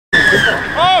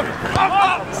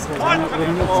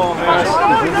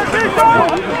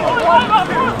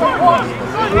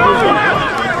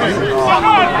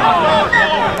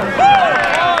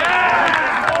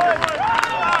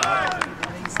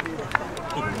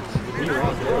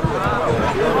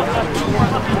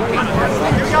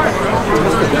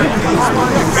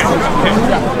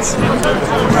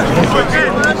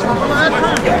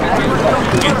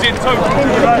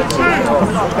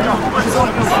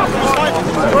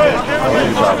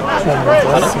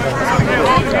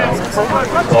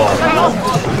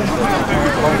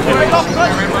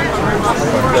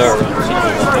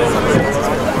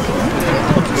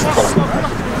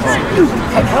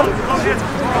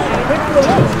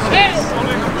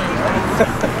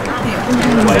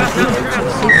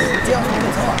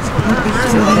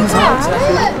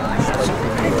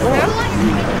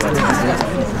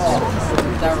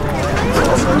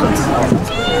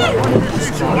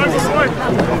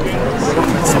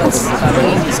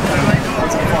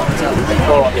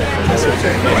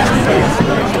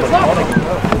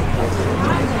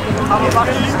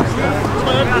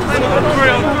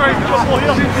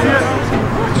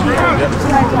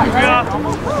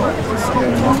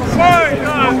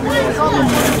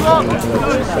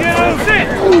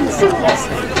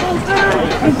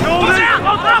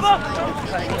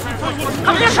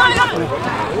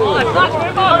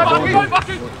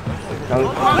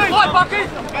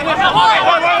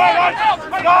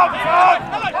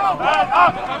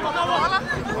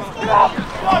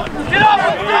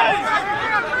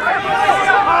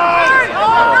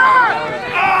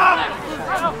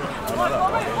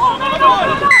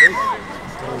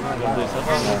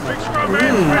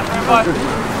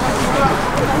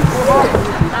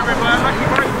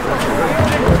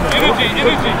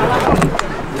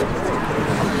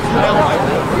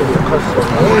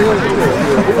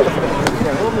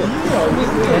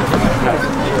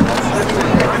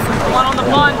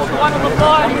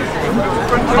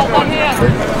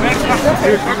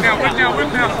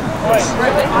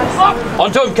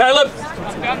On to him, Caleb.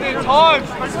 Down there, time.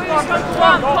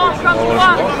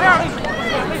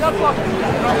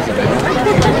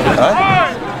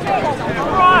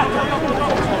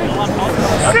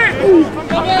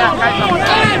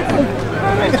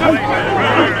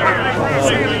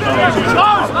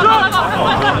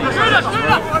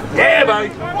 Yeah,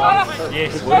 mate.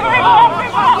 Yes.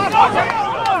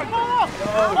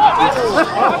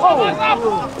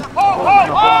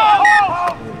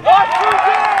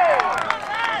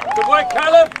 Good work,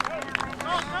 Caleb.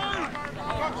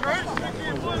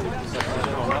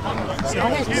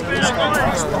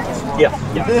 Yeah.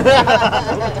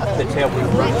 That's how we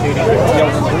run duty.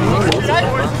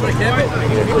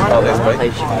 Oh, that's great.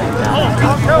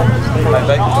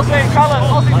 Aussie colours,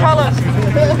 Aussie colours.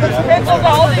 Pencil go,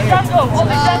 Aussie jungle,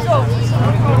 Aussie jungle.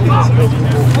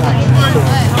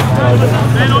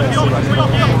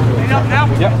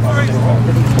 Yep.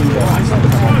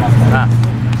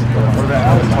 What about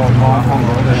alcohol, my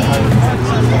hunger?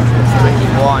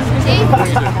 Drinking wine.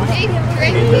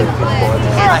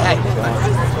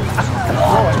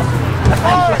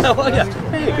 How are you?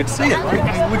 Yeah, good to see you.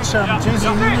 Which jersey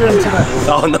are you wearing today?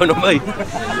 Oh, no, not me.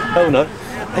 Oh, no.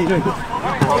 How you doing?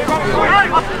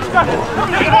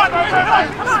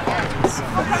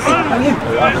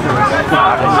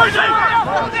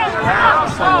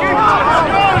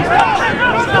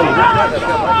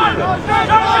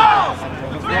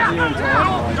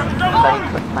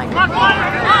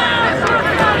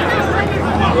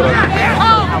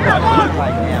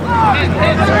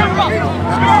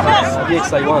 Yes,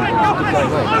 they won. It was a good game,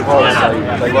 mate. Oh, so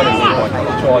they won in the fight. They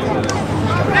tried to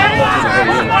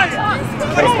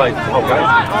kind of play the whole game.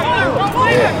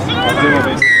 Yeah. I'm doing my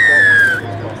best.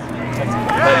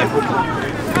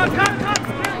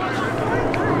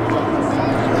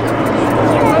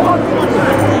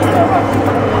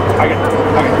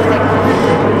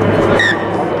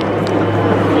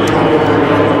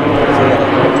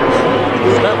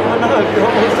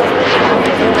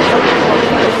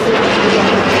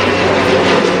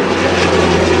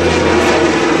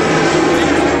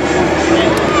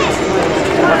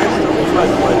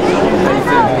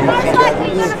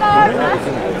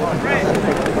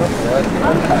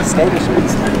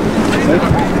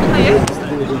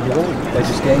 They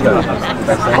just can't go.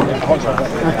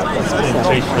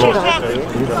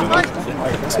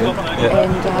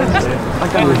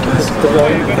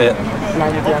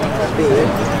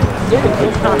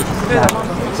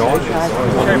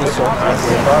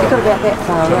 Got about that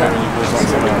far around,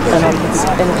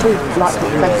 and two like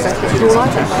back all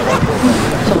over.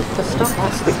 So to stop, I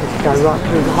expected to go right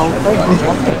through the whole thing.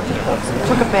 It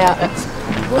took about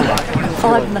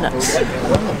 5 minutes. And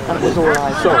it was all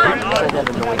over. Sorry. So that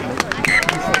annoyed me.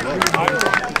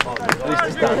 At least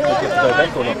it's done. Do you have to go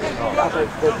back or not?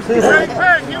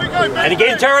 And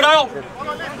again, Taradale.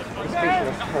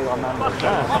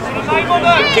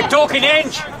 Keep talking,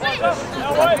 Ange.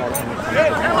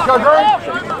 Go,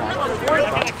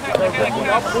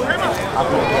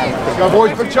 go,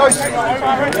 boys, good choice. It's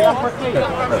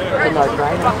a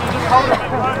no-brainer.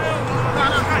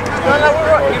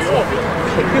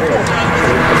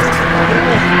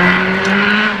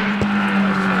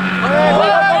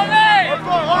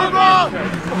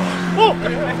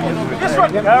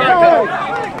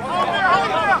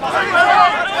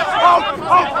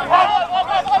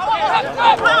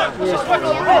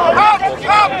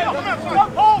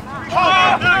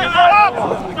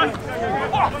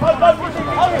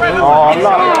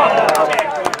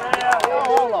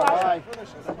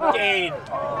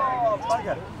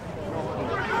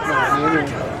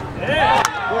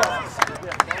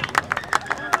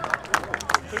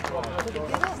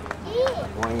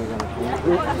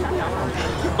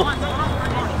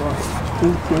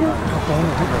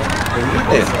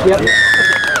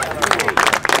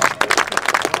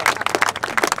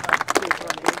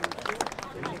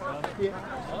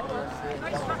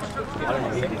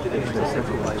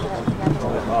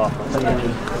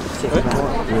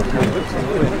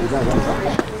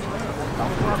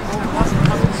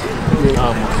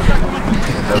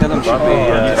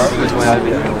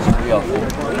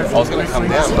 I was going to come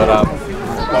down, but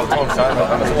by the time I'm saying it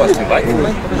was always too late for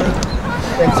me.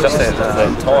 It's just that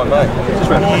time, mate.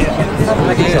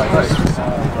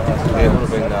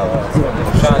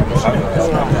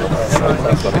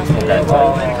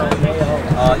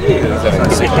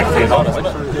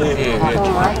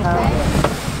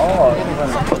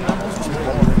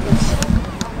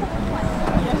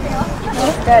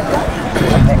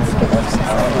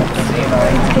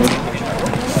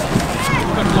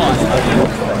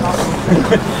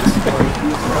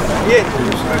 Yeah, it would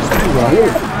have been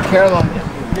Shane. Caroline.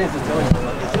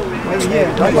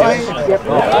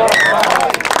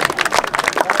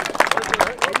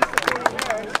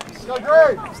 Go,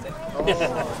 Greg.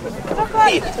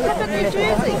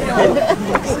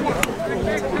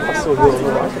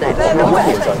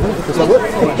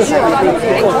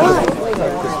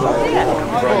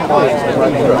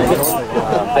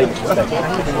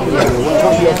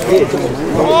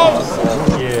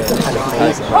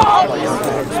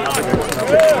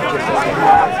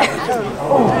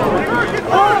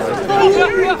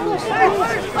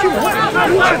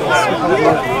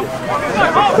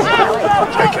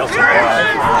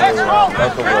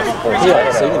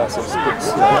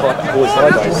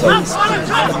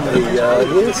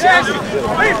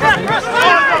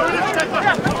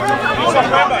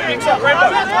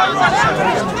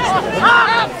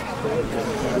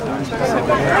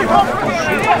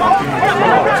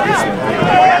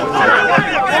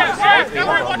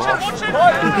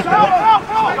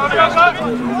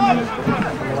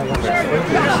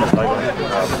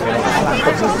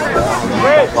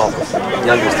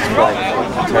 Youngest is playing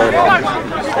Taradale.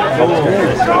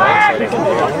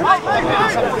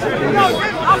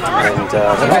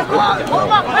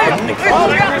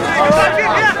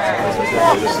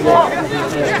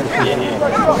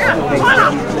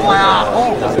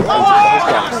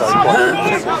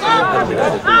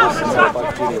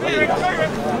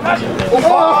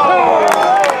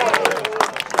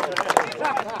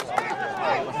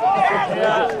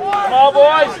 Come on,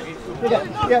 boys.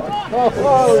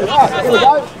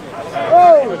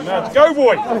 Let's go,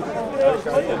 boy.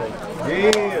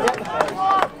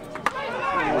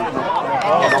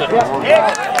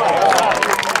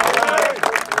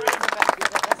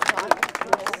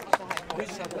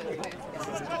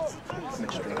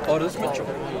 Oh, it is Mitchell.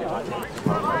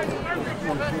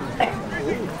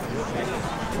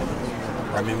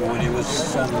 I remember when he was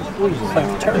playing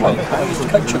for Taradale, I used to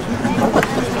coach him.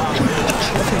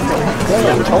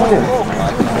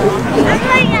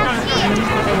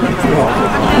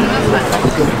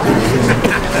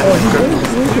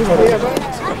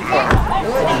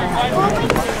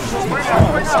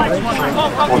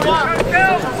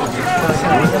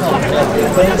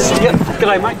 Yep,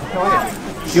 g'day, mate.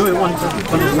 You were one of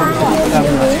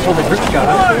the group go.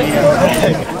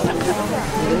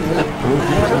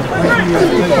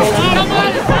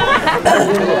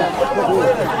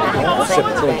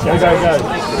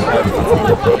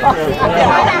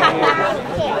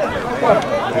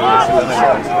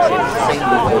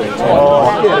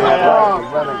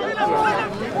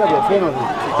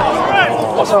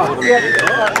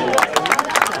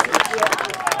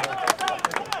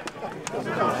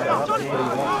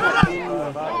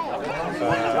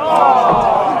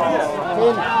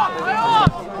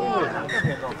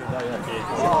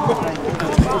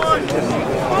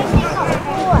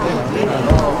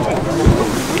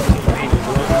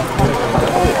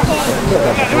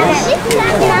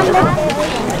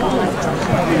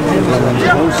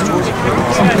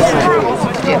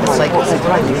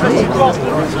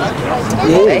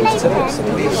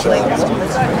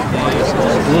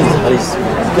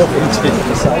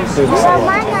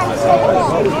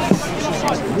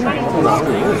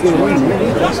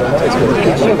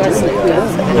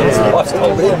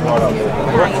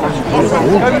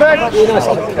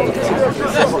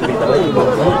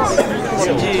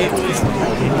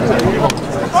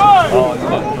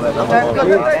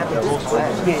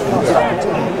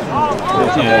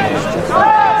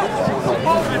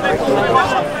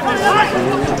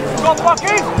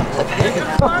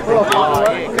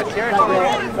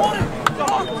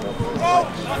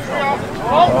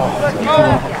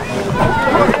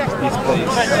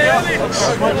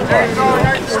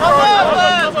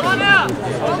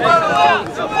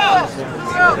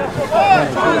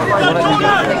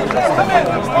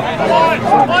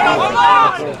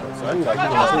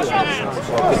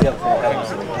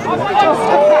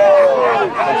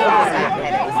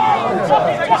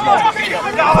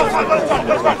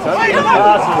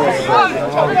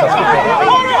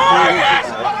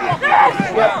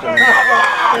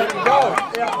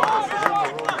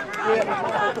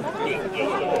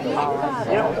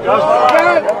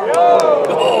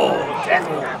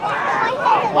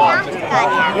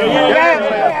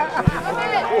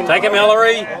 Take him,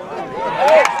 Hillary.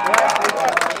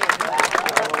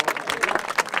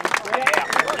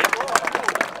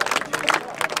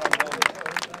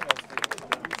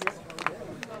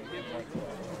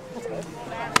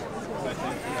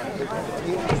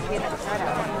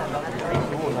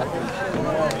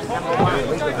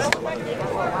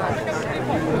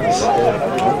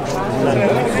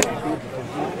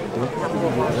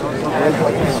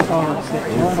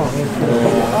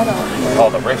 Oh,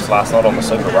 the refs last night on the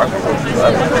Super Rugby.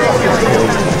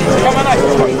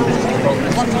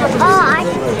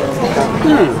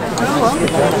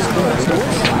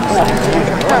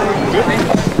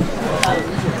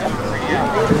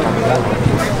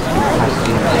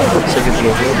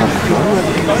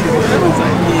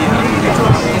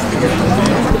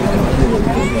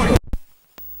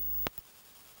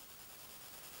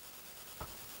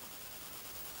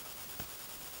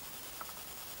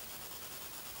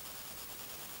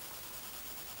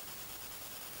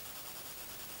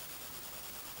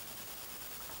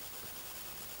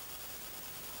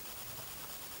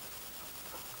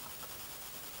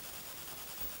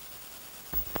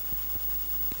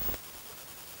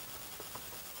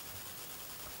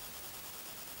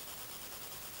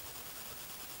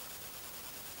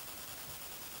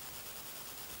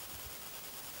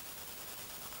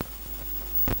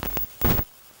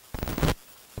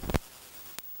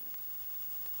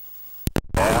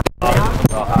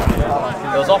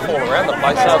 It was off all around the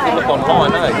place, so if you look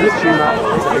online, eh? He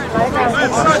got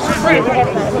his first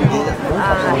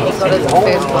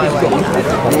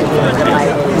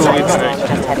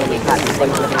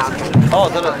Oh,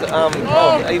 did it,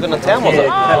 oh, even the town was it?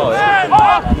 Oh,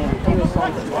 yeah.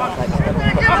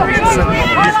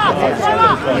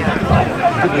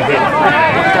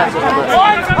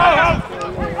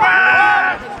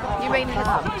 You mean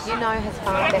his, you know his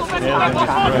farm, that's his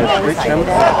farm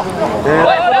truck.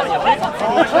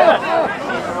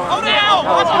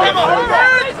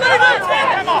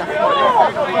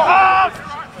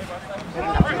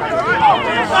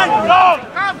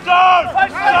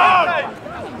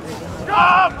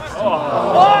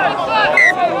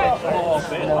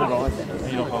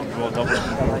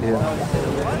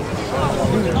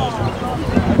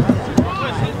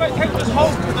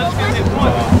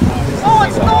 Oh,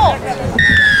 it's not!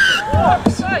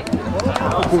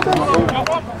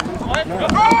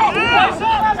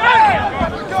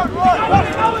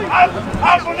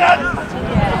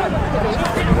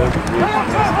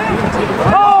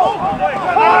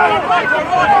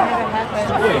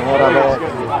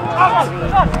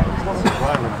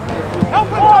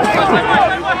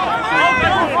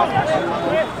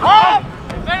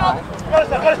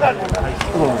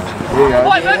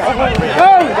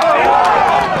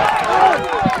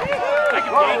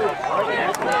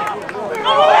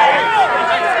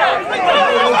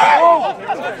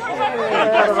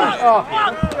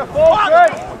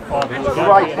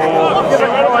 Great ball.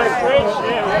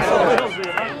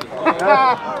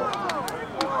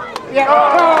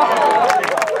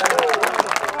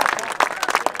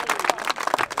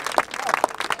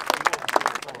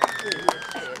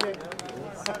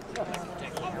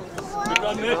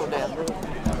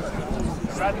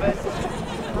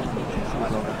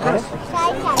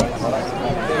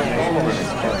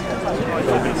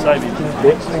 Saving.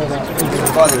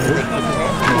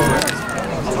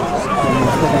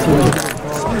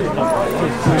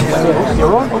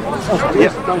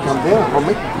 Yes, don't come down on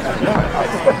me.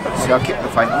 See, I kept the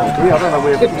phone call. Yeah, I don't know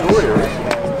where Victoria is.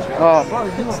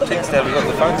 Text down, we got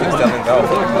the phone text down and go.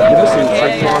 You're missing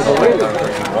 3 times already.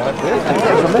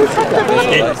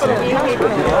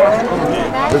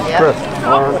 This is Chris.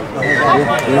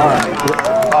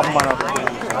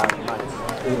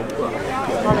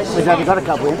 We've only got a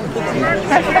couple in.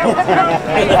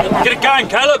 Get it going,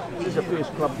 Caleb! This is a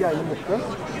first club game in the street.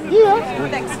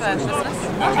 Thanks for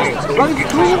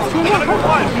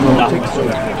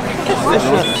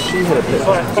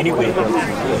Anyway.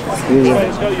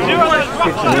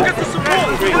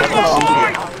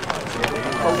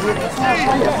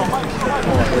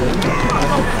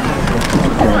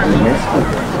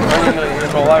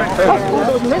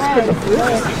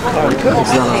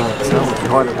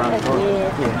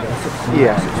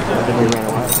 Yeah.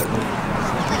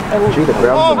 Gee, the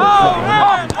ground.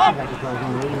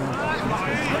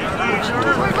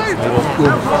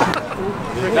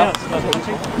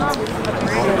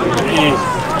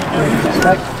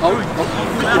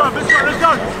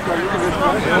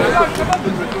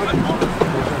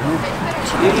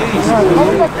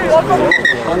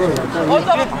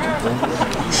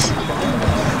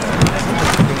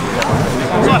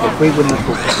 If we wouldn't have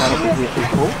booked it with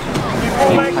people,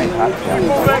 we'd pay half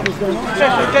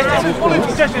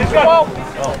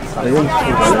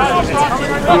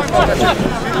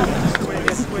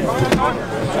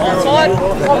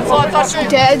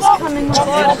Dad's coming with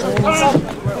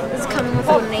It's coming with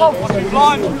a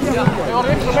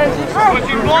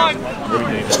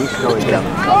He's going down.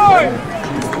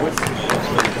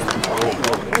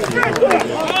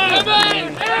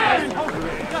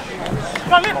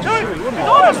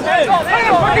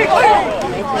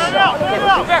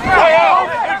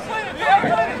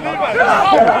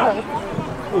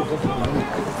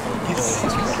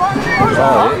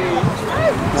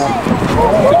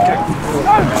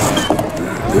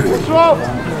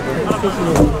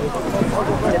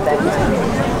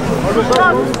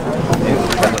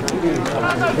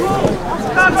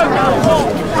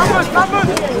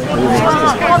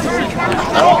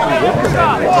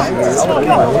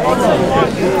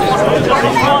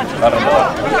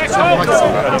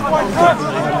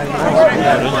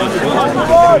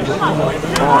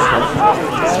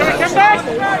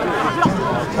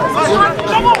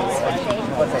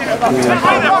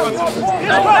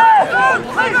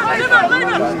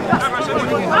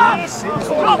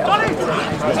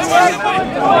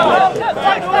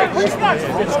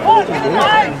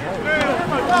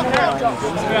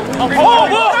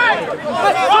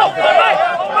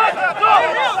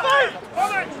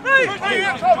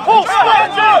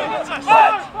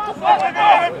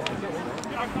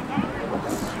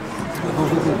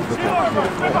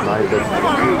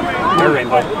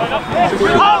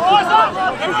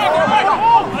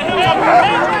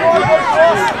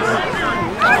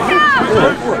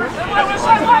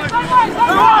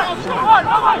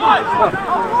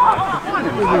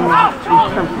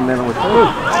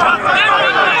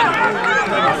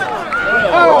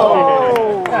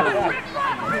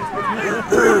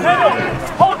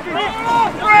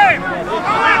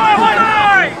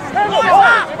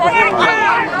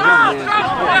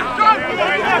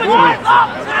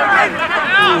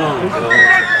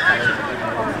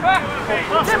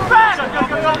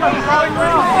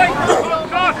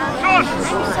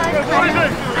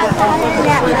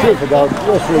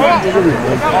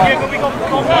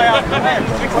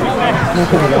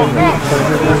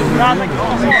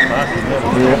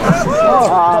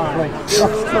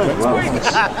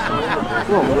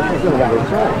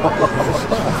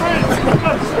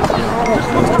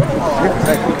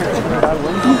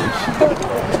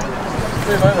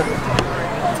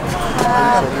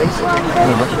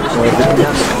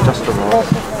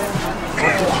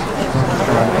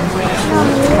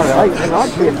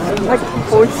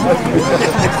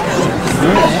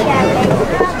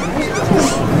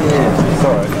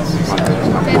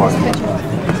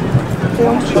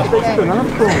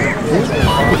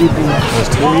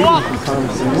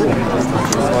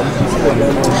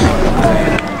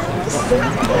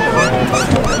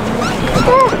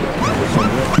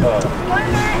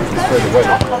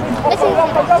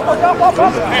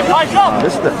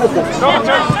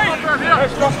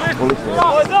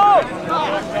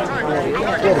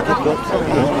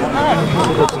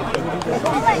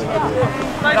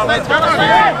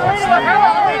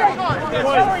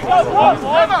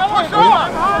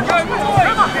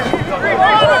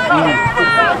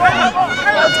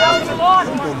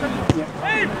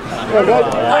 Let's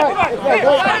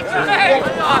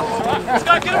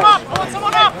go, get him up! I want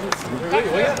someone up!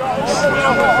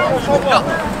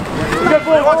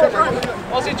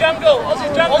 Aussie jungle!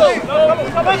 Aussie jungle!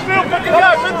 Midfield, good to go!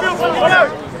 Midfield, good to go!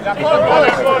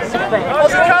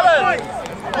 Aussie colours!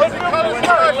 Aussie colours,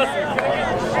 go!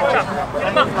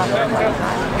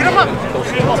 Get him up!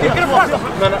 Get him up! Get him up!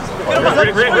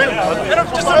 Get him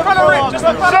just in front of Rick! Just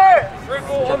in front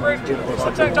of Rick!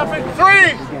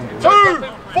 3, 2,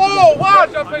 4,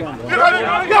 1! Jumping!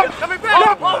 Coming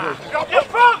back! Get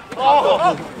front!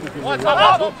 One time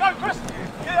up! Go, Chris!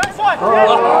 Get that side!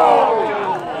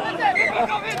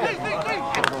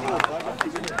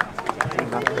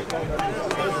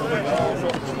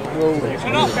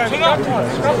 Turn up! Turn up!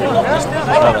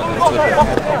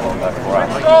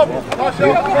 Stop! Nice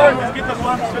shot! Get this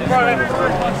one! Good throw in!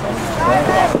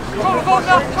 Control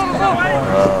now! Control!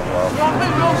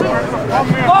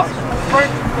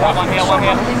 One here, one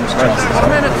here.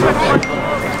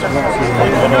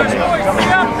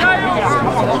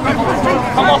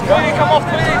 Come off, please, come off,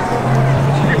 please.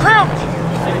 You crouch.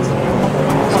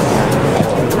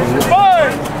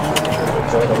 5,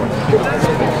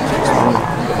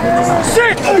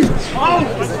 6.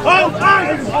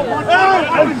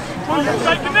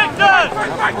 Stay connected.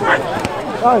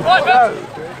 Right,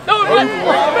 no,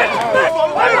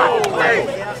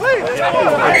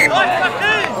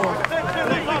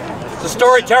 It's the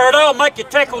story, Taradale. Make your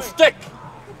tackle stick.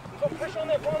 Push on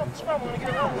that one off the scrum. I'm going to get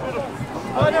it out.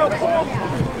 I know, come on.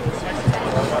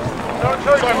 Don't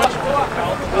show you much.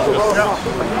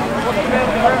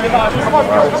 Come on,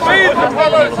 speed.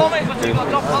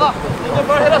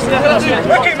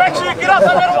 Ricky, make sure you get up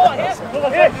no matter what.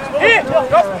 Here.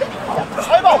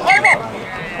 Over.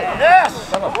 Yes.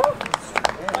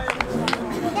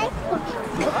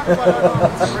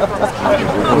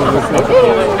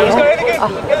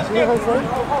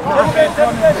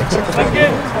 Let's go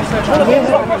again.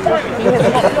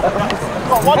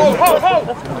 One,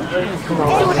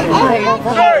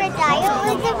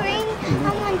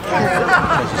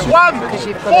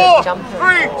 4,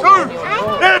 3, 2,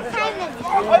 hit!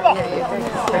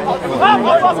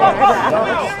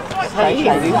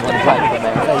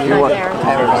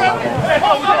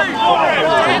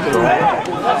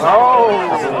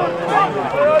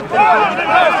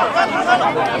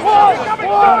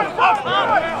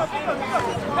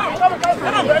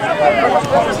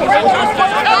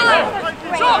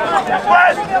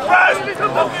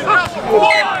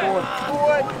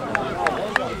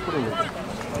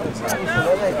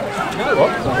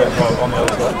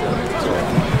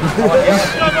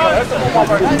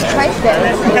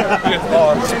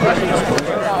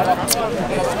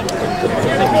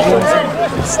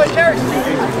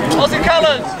 Aussie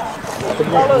colours!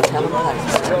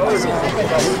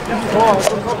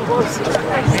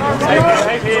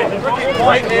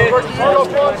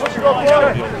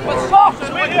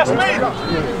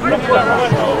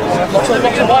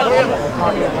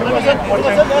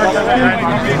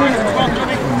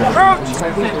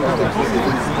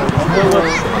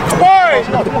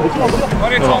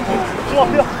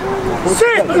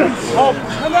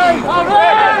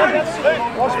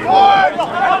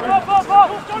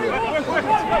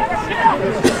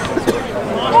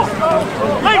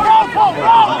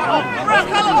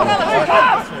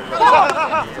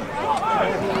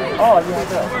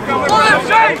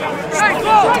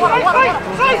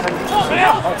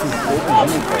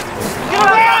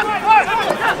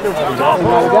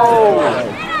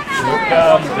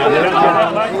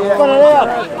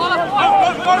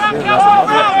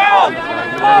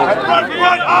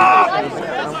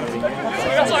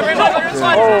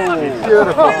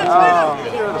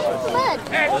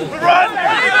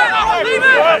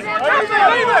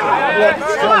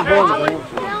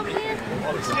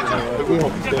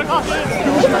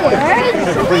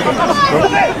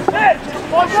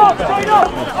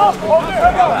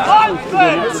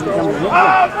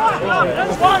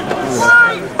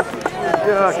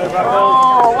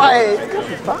 Oh, wait.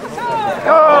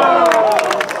 Oh.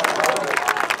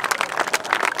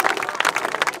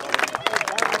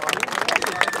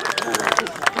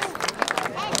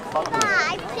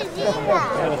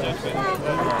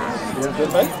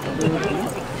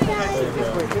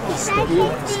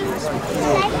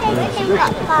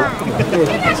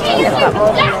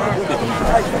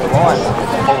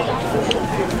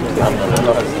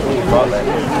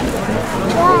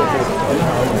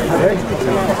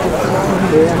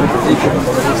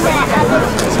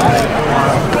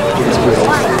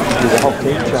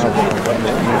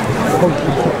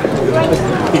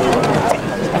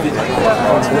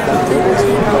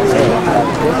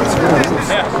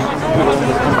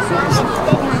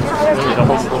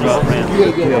 Oh,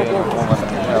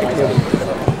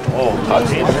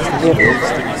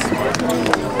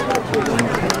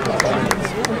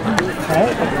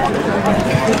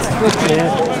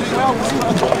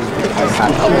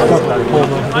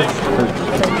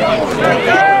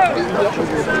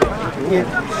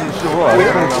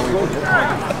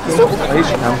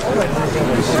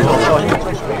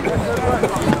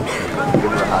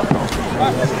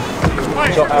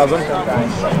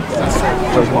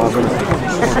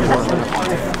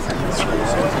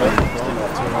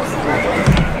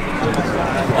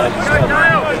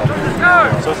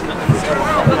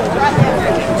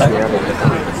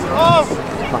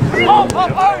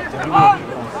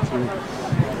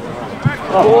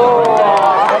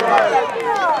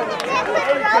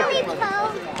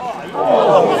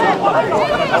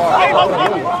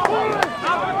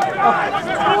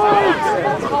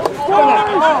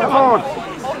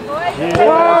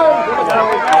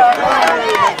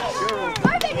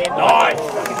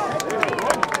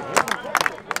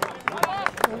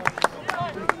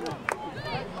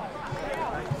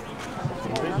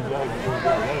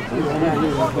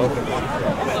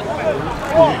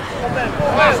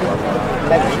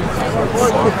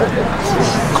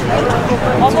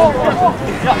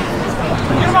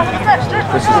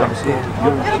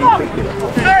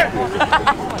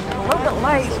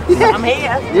 I'm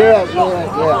here. Yeah,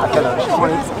 I can understand.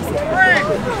 3,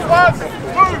 1, 2,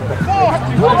 4.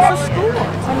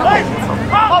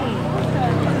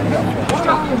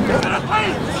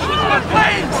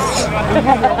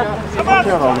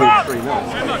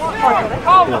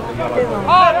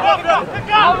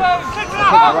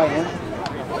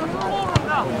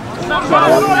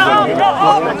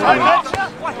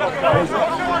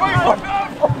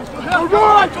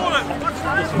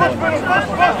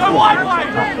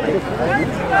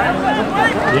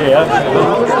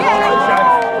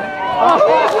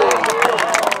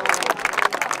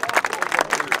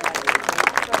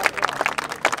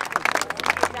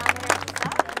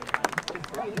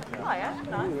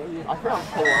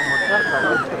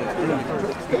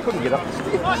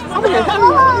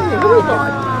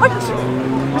 What's the score?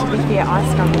 Yeah, I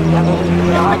struggled the other week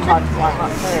when I tried to fly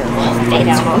up there. 8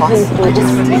 hours. I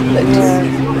just remembered.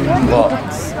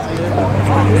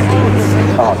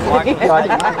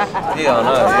 yeah, I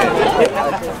know.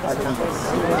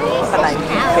 But I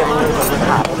did feel a little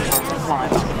bit hard to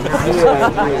climb up.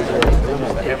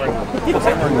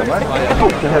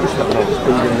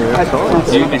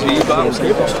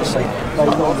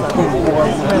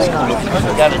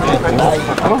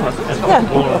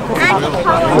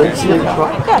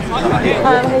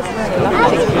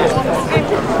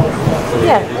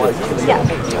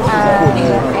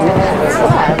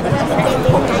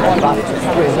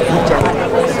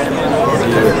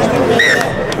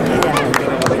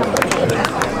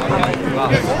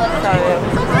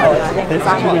 Because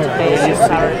I want to be a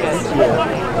surrogate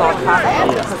godfather,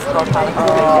 because godfather can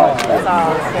be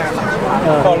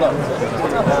so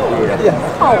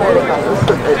I was very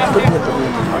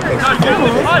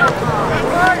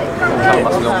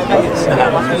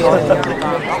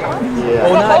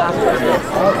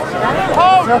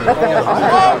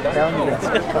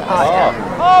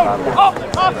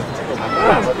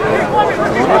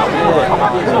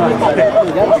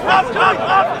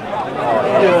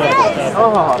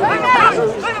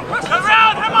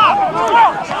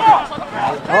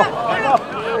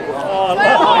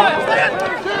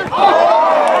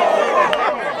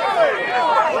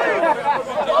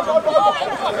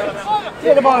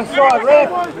Get him on the side, Rick.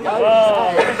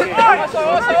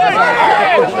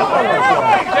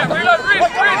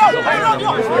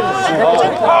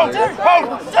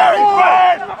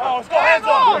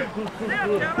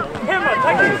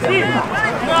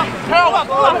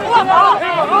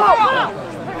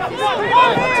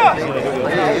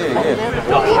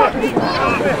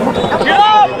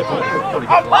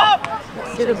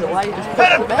 Get him away, just push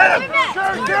him back.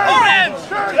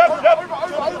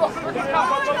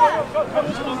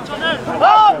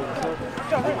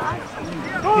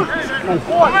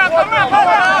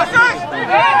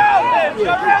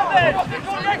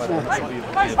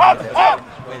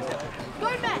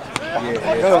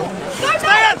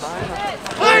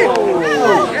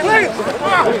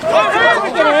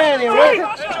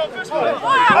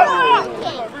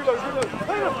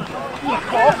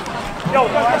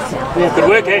 Good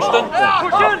work, Ashton.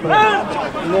 Get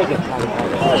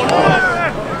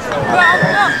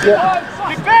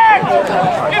back!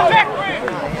 Get back!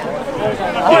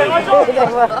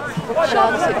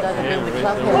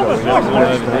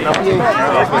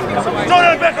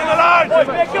 Jordan, back on the line!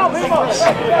 Back up,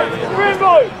 Green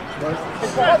boy!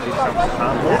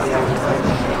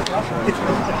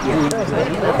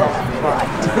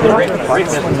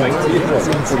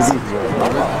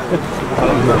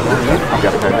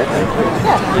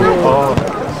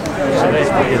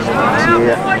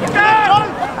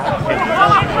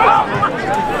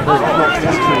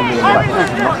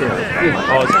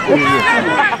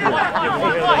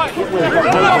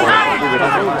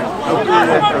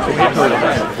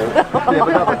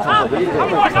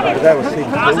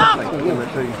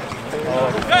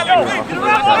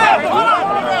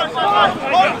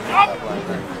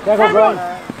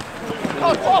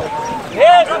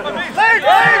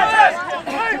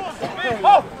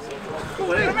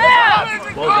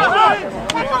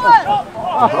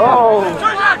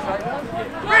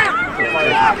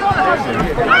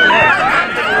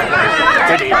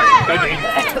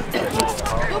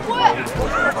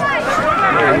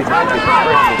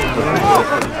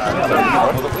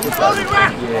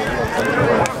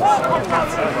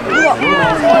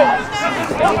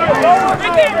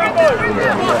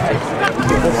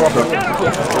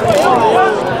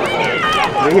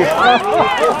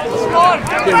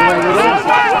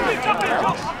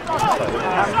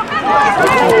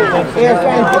 Here's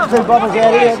James, put two bottles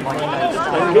out here.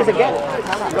 Here's a gap.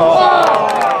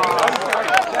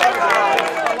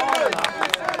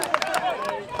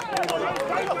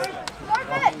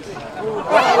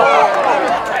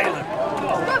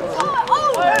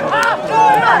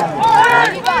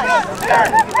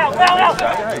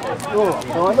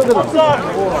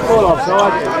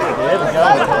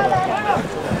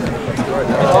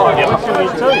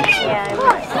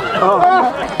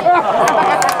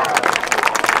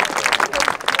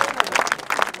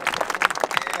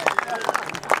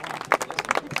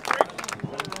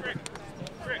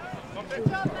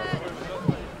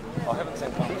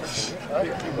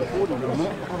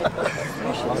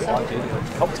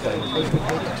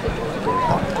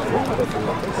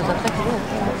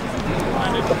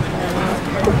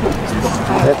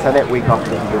 That's how that week off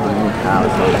doesn't give me any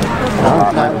hours.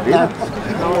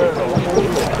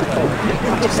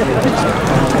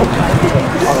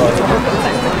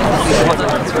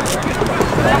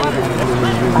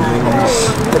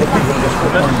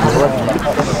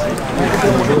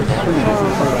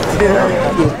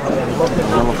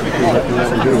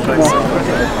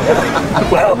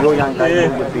 Well, your young lady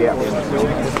would be out there.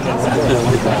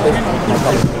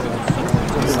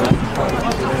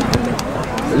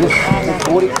 Yes,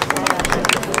 40.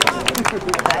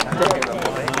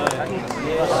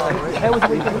 How was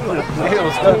it?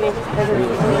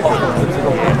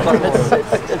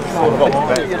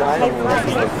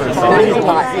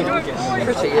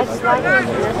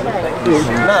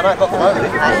 No, not the moment. We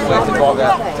have to drive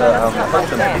out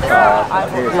function here,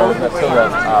 so that's still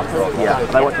after all. Yeah,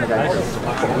 they watch the games.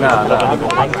 No.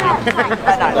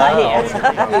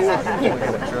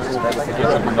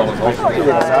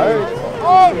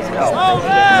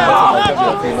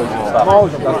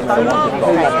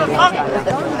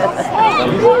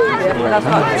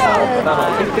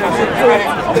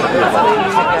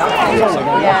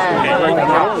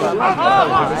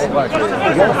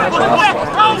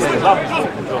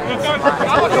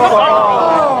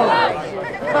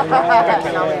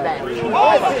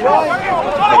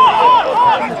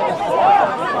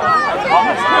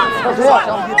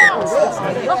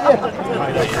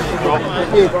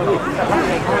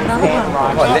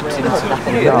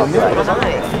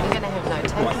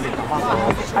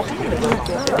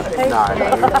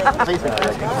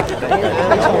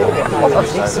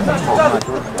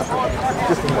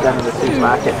 Just down in the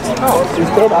supermarket.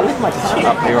 Instead, I left my shit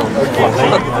up here on the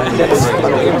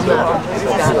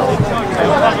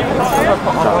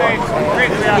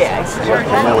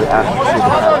now we ask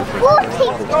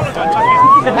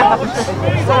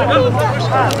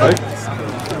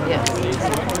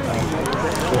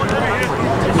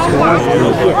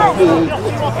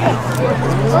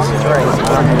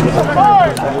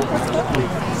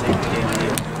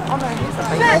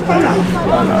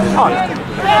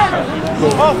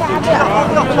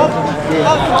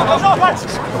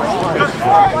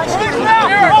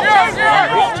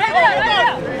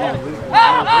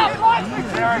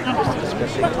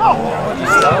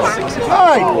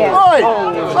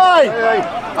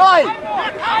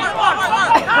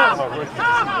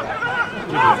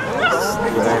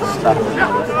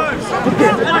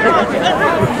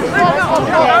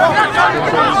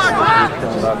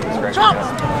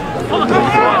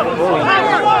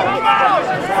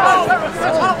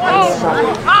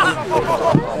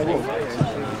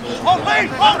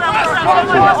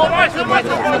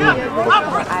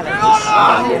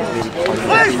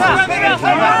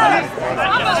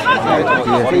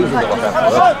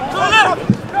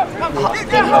Well,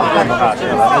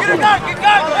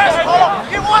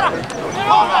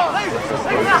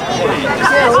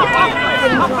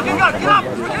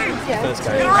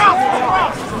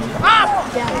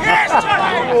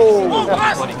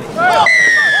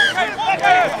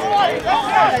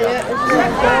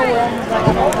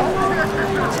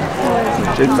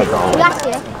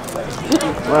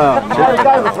 let's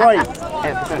go with 3.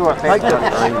 Take that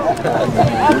 3.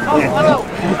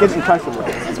 Get some closer with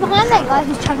it. It's behind that guy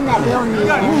who's chucking that bill on the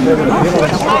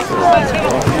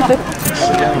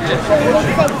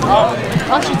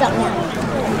Oh, she's up now.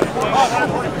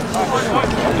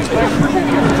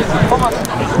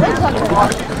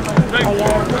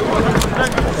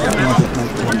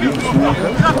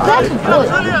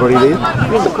 Breathe in.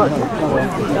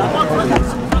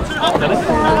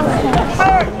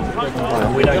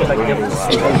 We don't take them.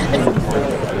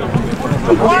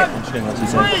 1, 2,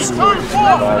 3, 4.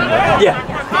 Yeah.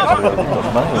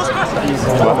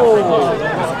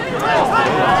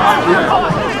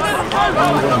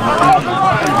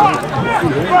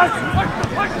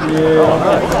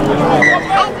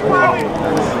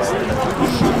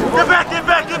 Get back, get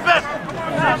back, get back!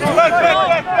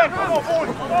 Back, come on, boys!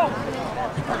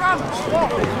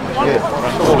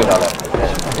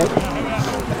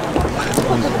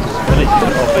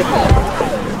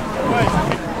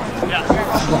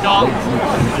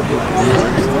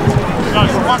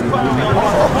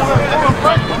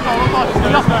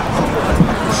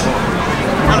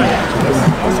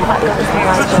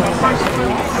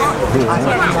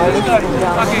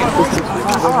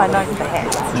 Oh, I know the hat.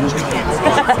 You're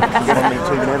going to need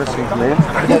 2 medicines, man.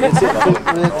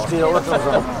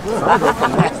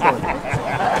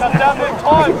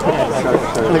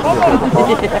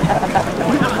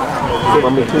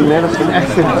 Want me 2 medicine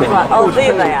accents? Oh,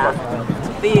 there they are.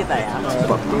 There they are.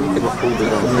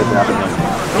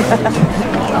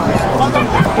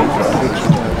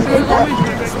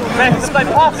 Man, if they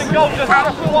pass and goal, just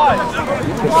push away.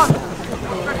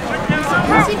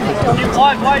 Keep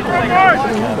wide, wait.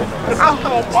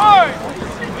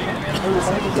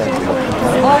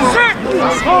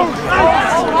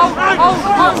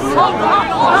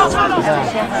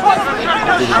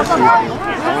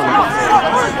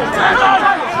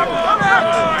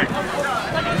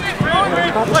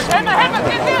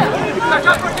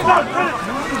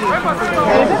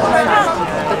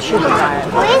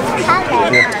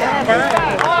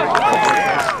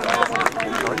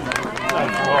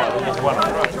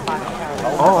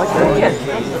 Oh, okay. Yeah.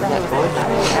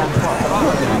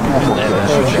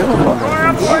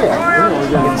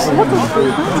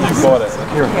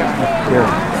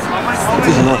 This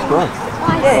is a nice guy.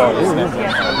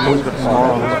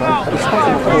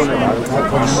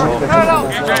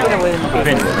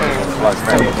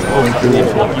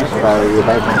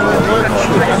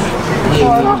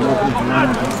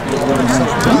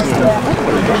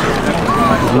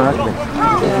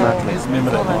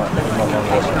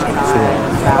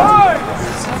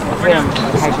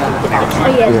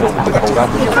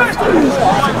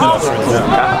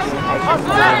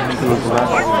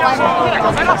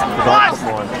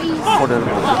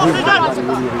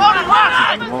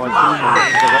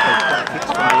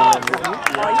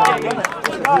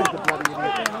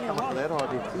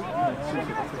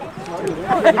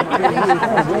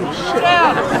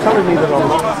 Telling me that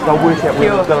I'll work out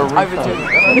when I've got a refund.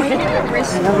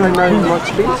 How do they know my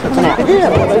expenses? Yeah,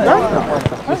 well, they don't know.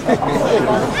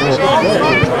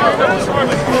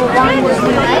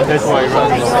 That's why he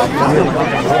runs.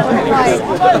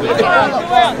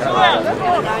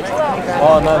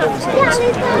 Oh no, that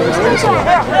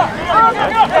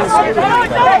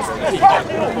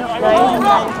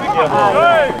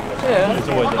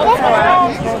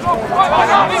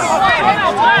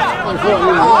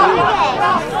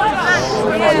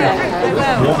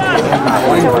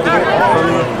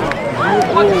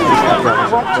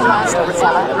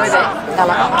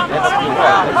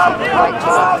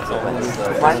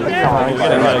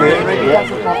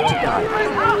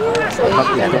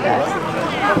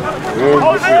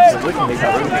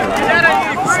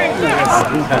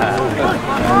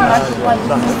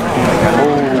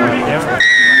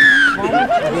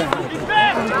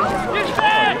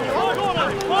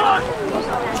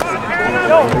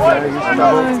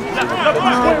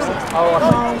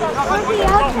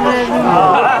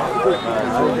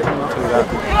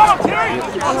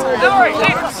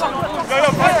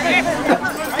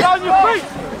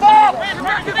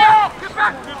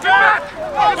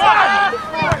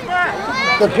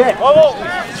The jet.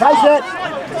 Chase it.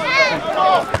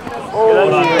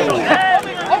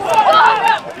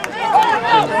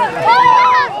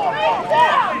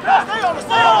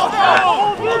 Stay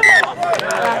on.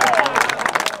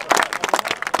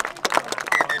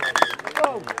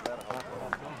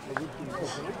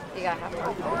 you go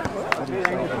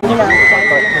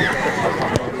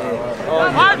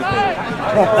half time.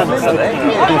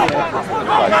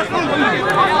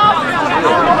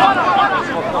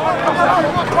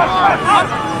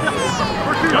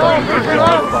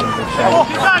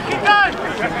 Keep going!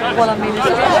 Well, I mean,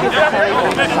 especially for Terry.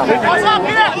 What's up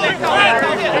here?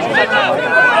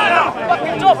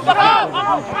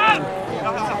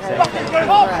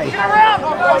 Get around!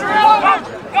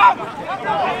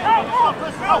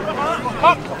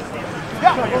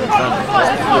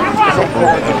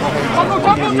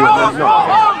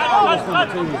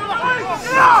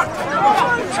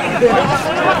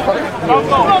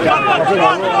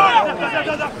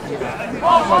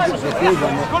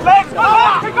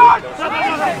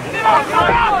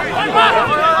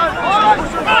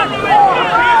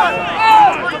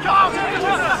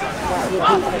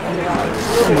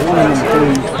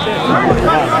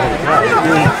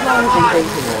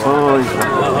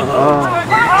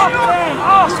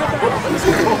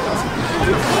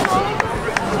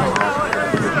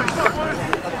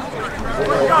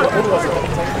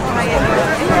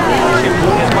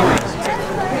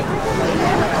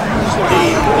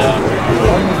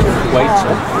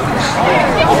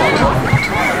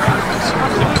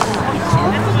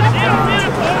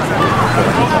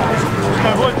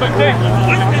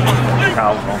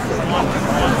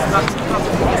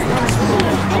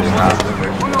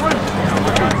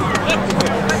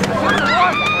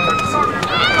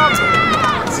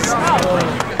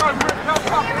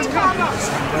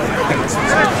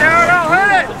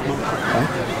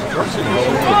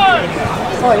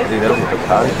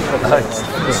 Good legs!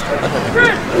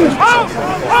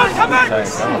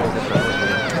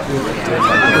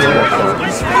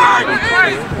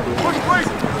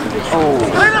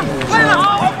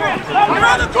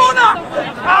 Around the corner!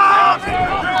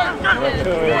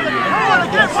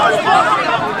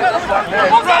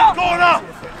 Hold now!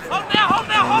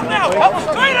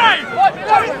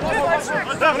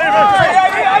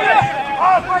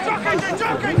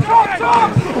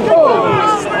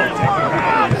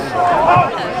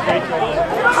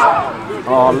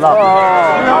 Oh, love.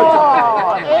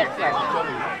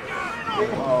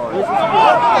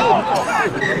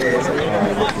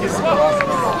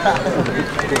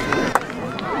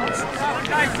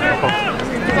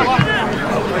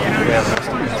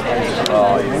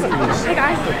 Hey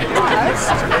guys.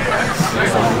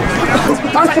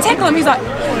 I was like, tickle him, he's like. I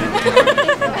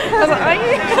was like, are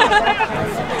you?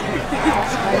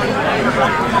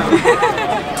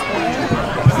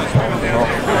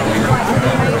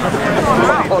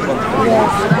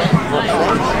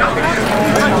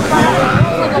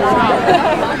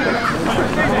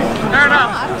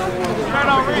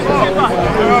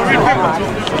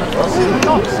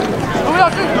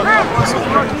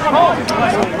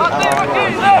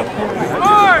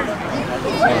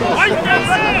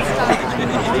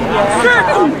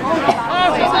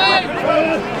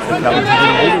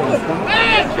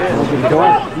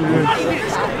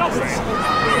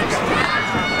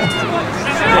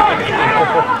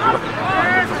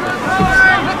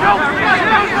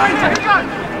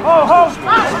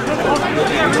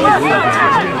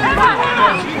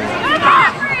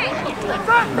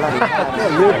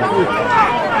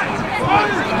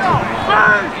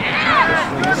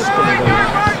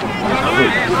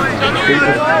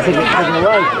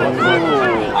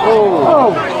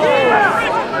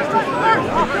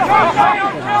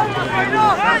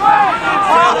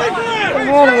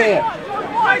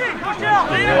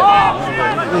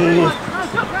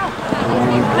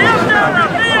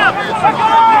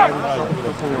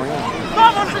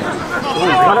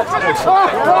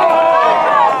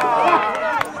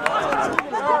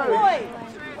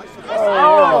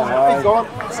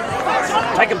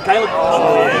 Take him, Caleb.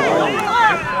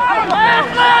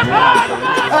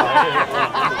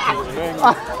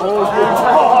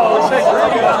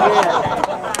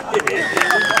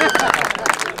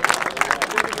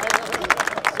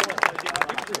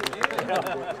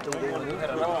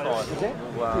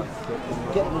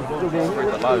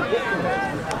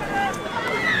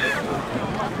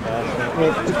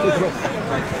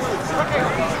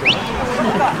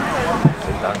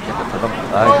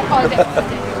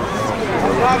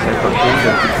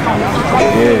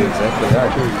 Yeah,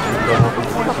 exactly.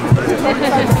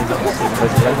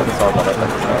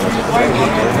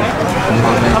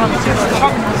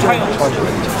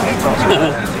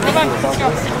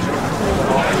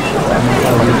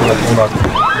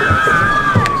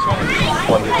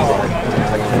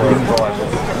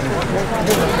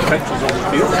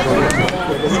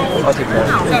 Does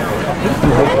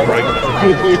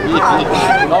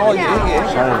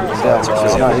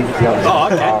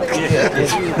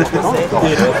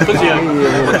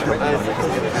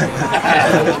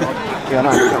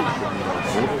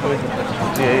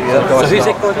he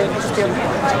say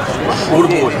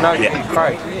Audible? No, yeah,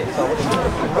 Craig.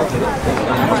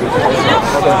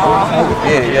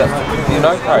 Yeah. You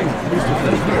know Craig?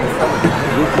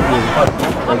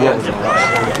 Oh, yeah.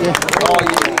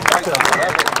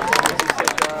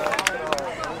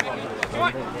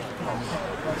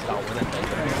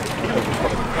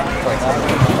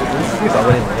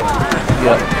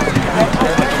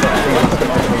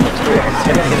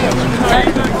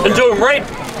 Enjoy him, right?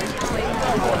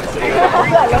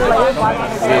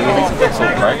 That's all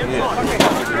right,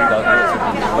 yeah.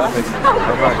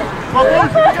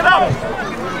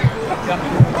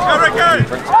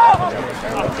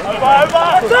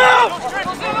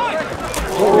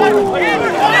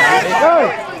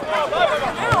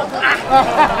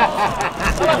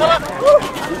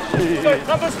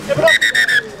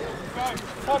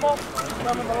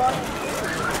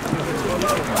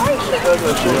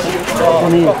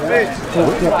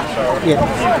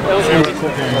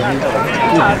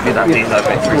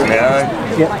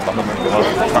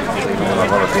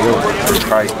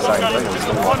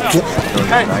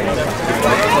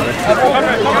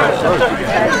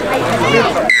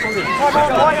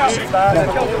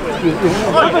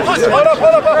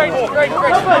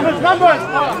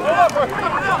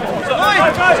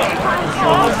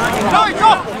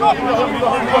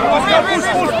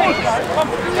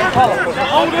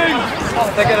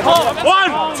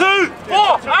 One, two,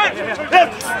 four, and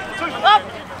lift. Up.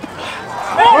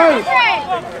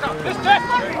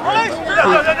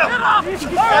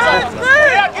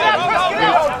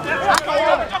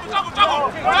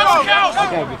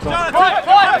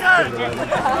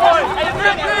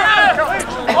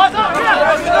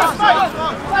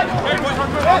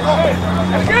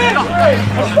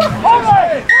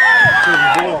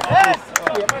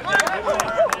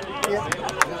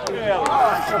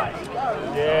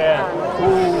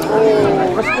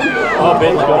 Oh,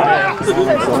 Ben, well,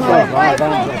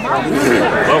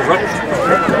 right.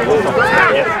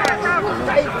 Yeah.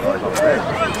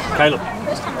 Caleb.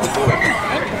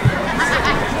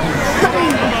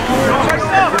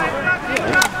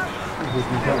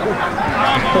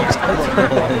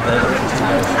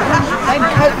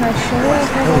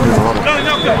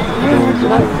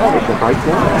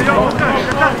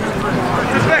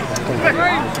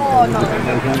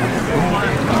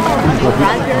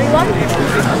 Raspberry one?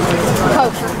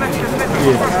 Coke.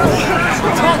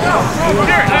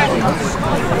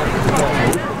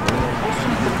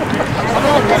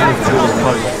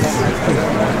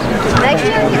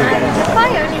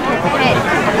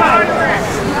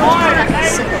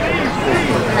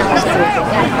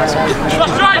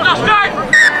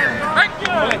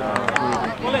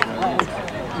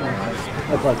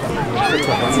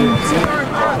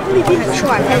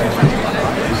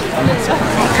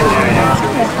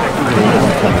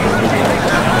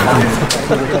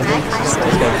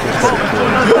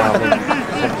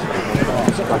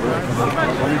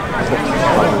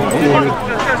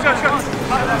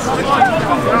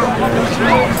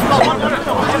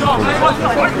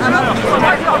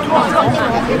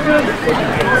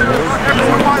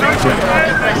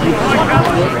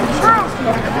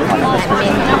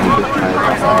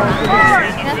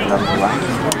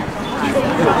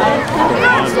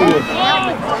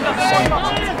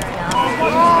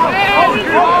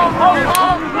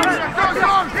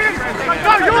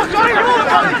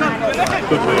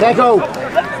 Go!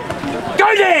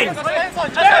 Go then!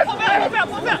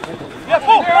 Yeah,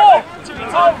 four!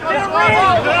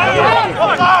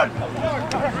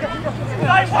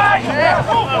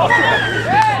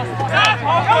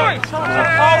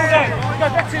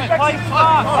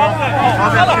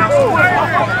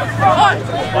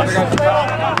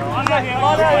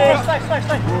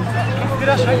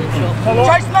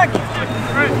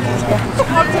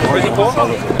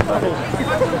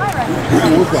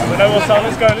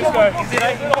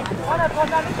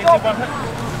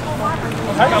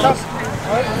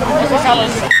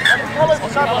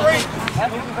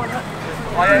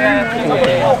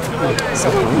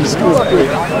 Let's go.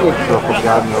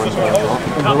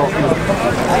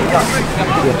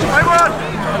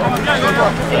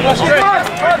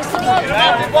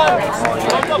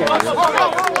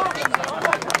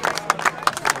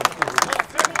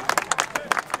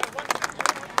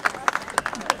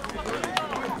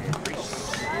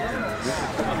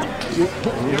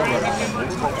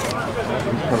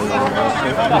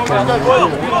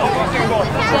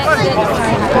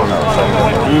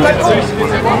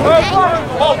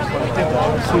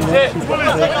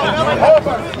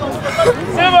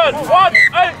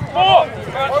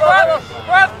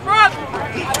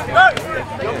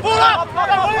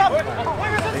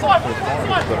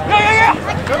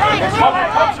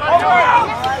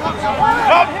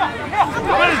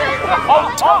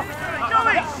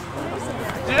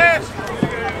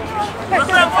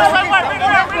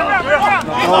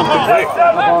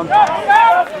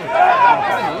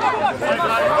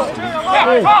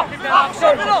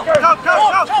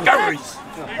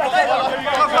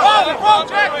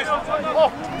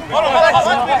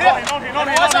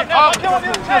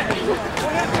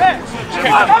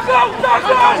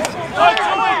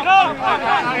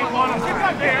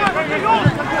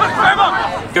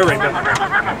 Go, Rainbow.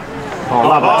 Oh,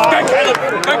 love it. Go, Caleb.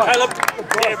 Go, Caleb.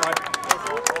 Yeah, bro.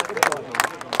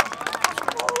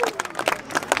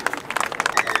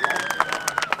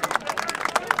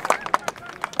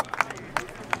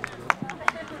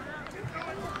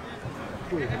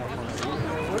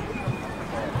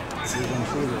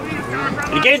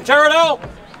 Again, Taradale.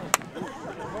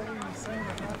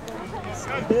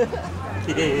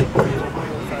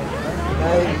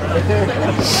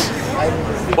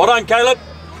 Well done, Caleb.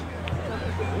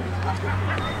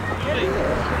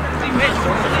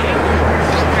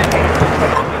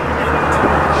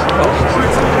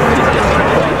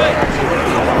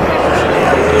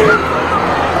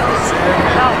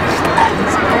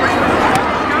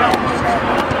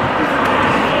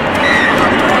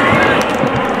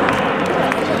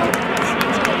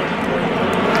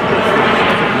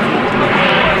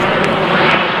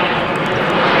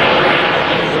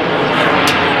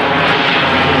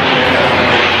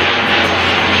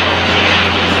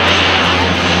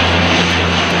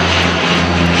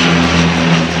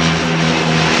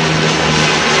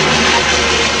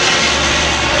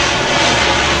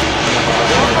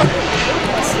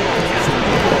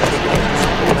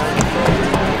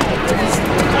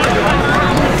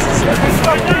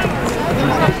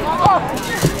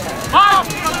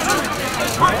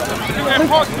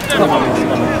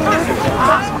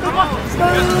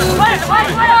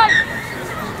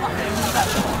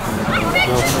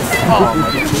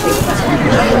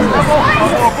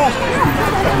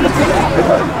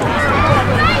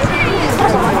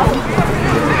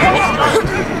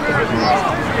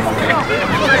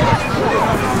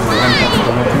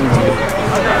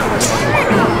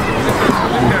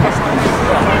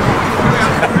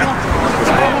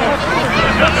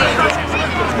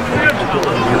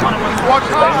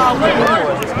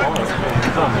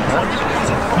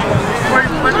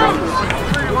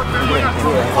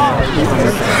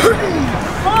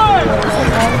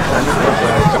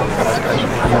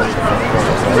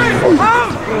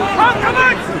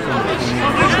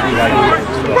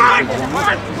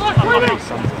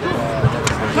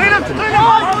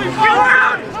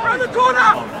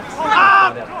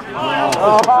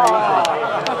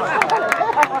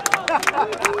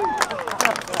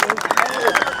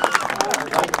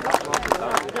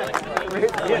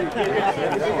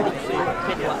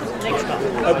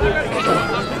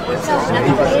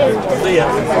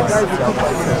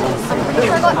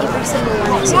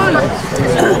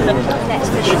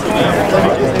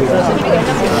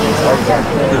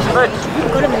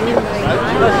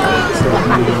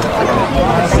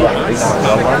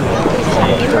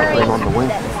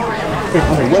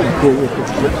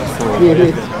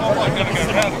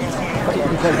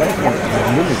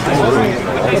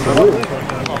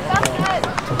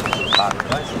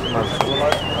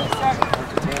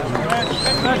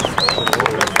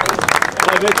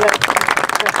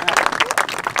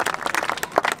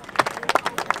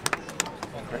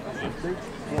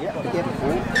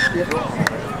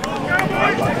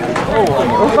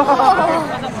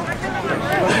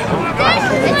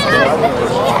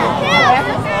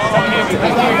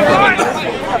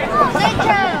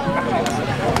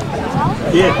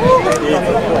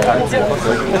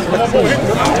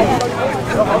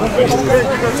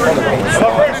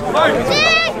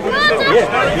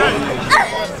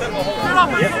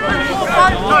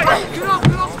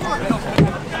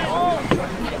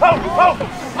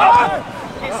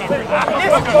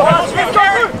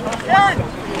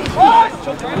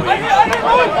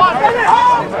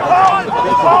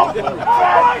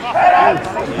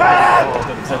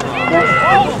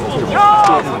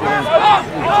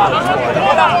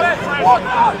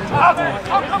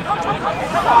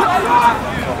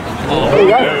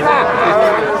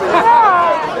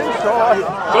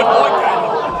 Good boy,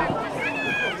 Caleb.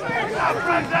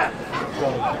 And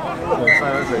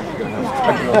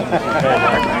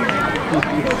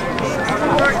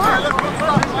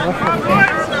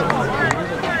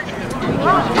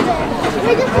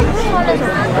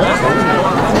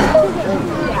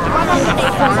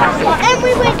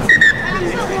we went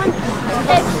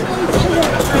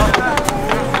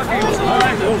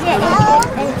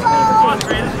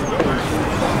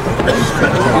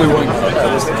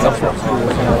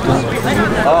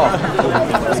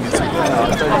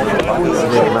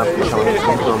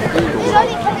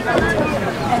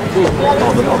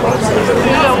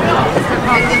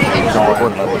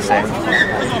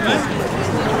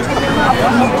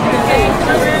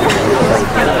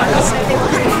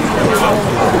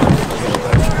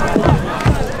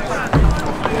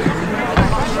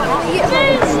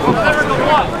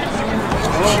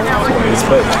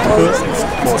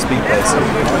More speed base.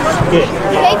 okay,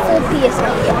 4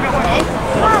 PSI. Okay.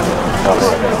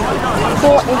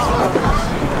 4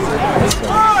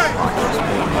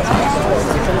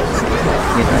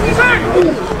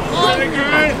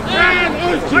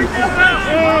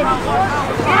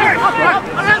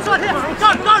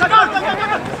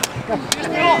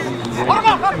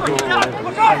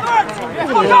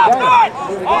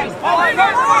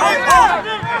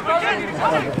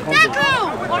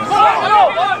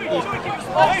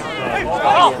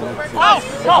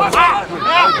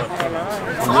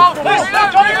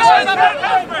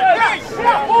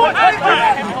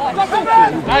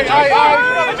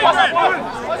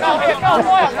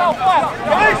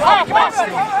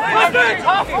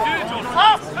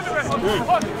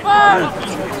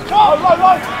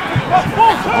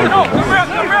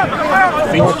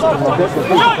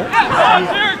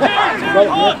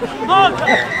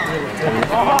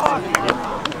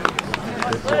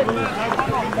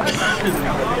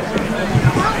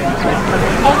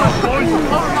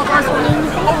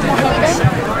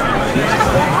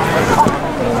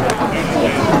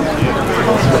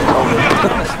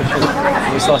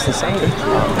 It's nice and safe.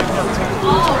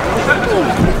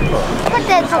 But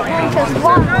that's what one just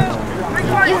one.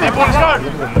 You can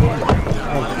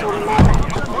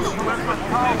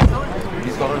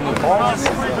He's got a new box.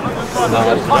 No,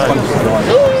 that's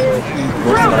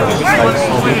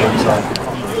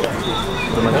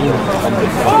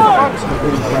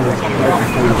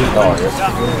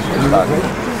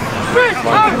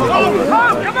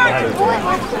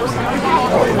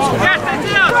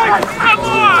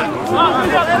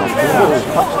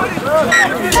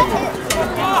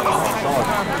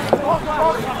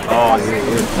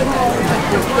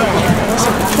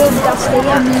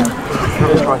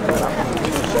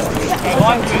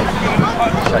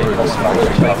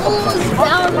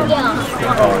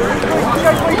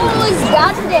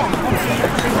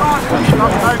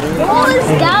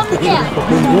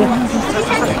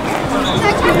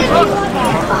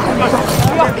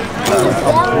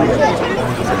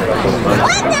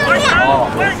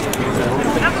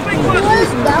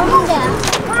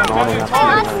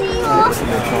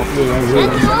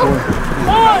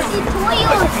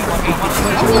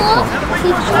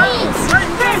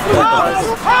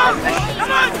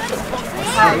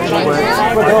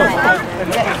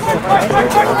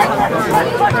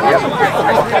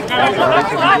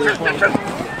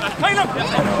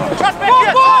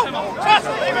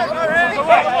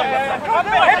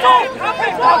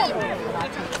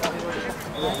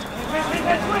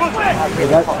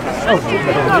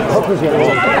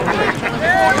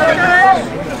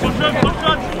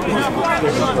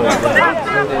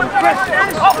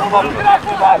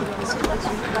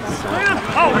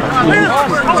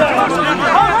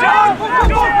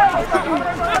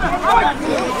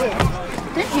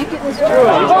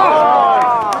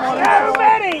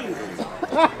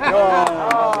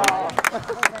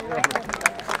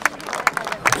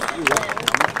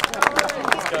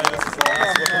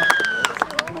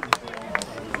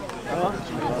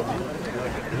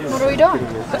What are we doing?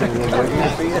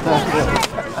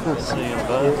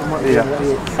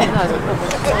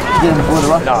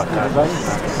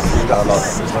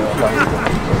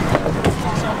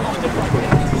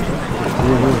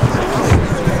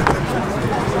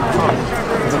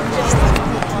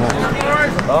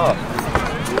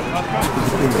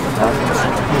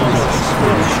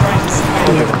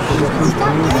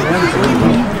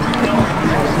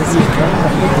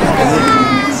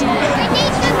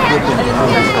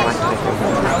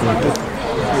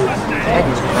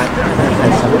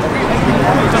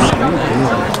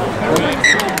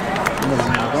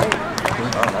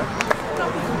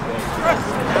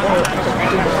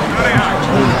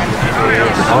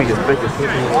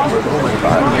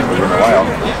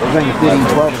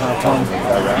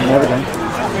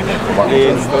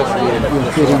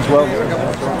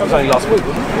 was only last week.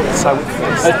 So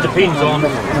it depends on.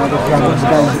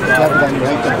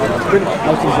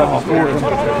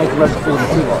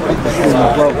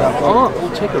 Oh,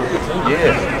 check it.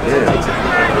 Yeah.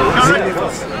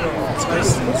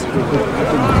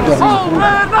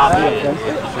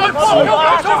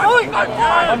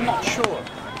 I'm not sure.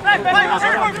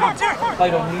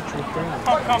 Played on neutral ground.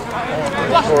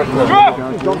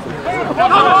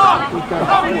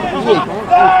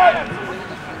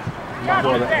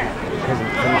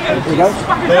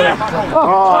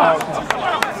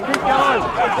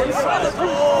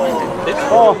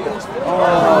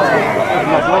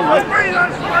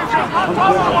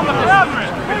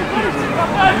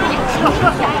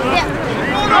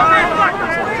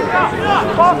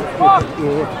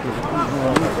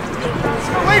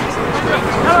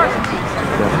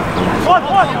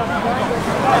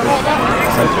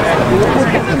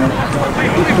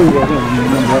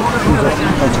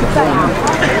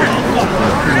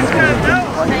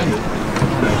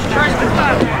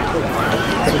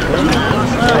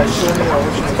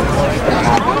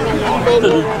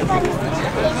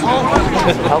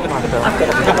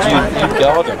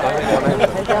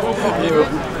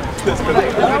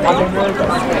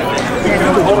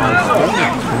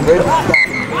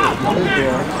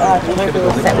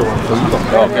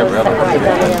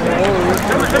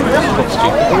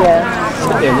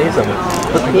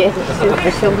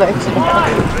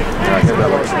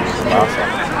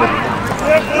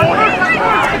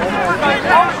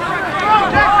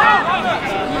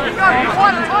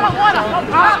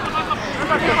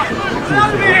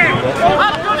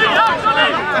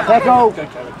 Let go.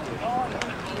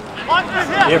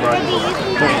 Yeah, bro.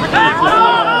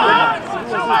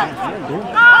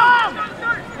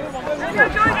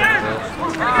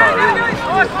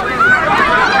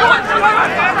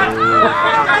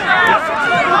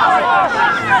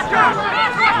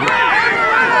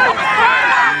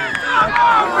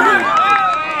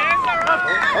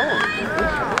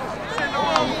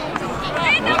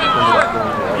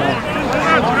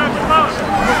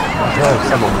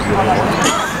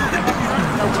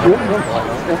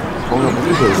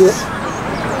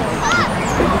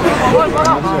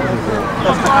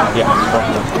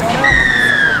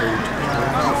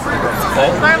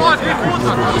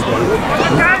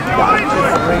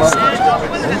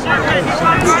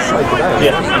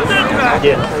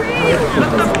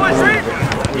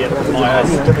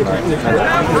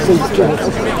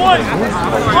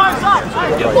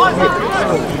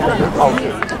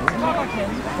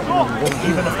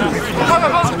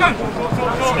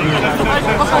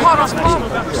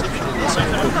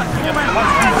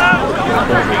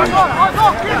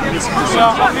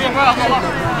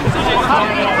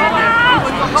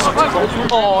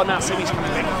 Oh, now Simi's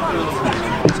coming in.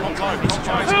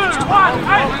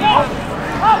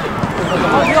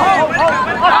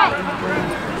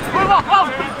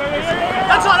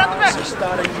 That's all, that's the best.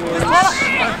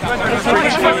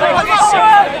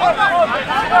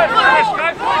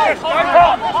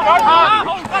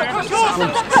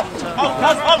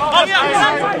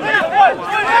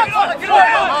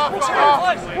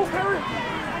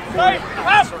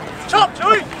 Chop,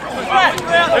 Chewy!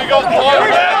 There you go,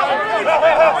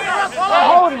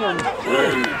 Holding him.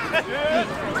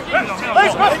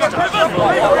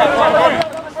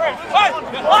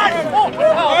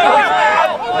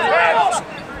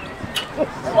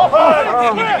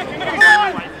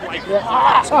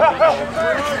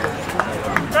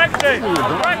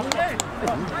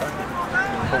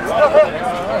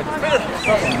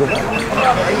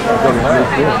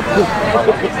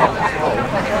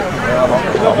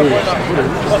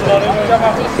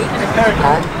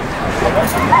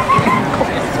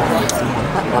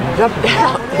 I'm jumping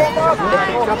out.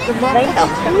 Drop the money out.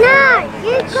 No,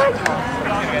 you could.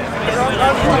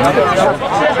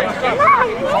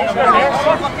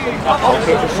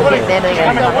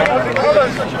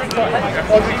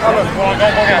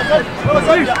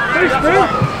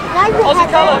 Come on,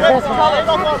 come on!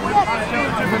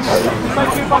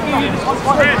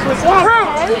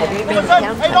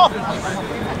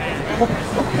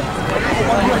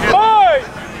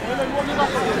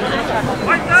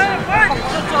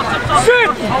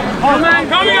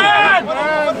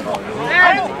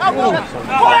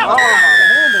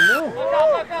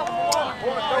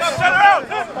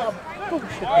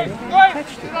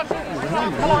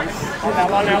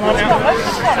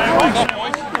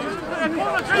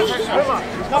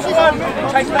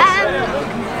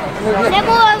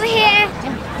 Nibble over here.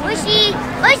 Bushy,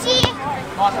 bushy.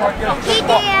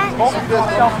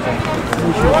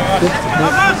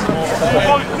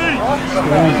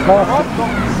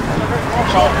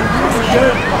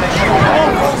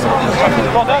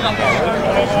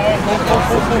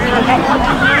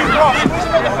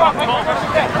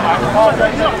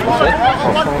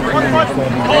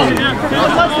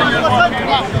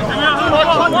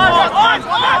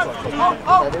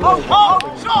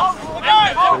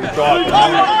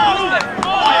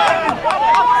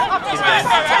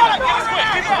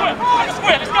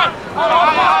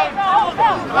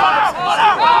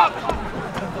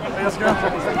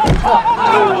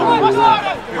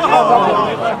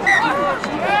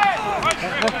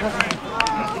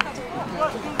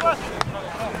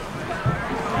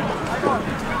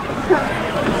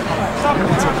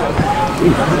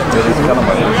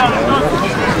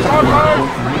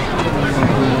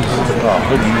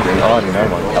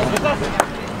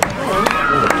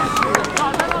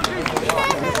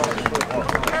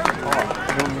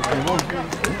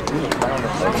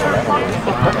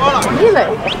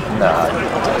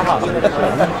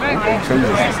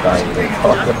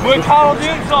 Work hard on the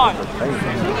inside.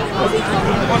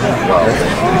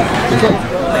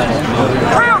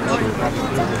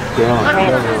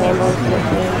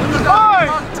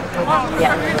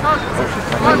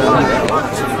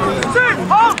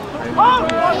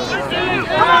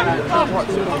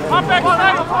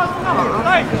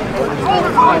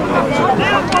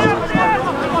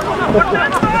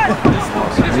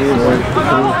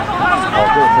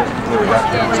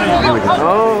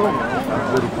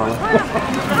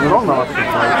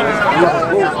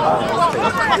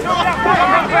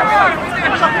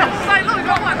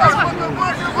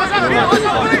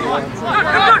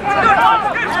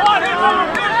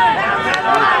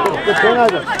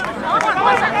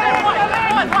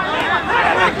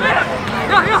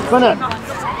 Spin it.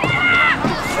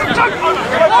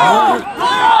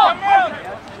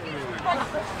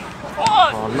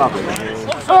 Oh, lovely.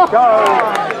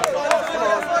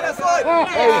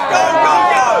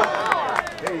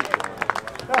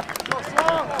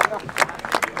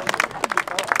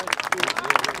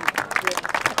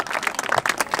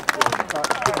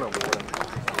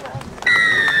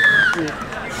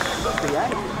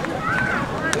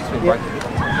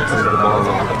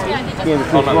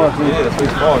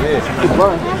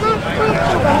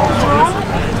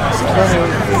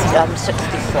 I'm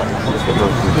 64.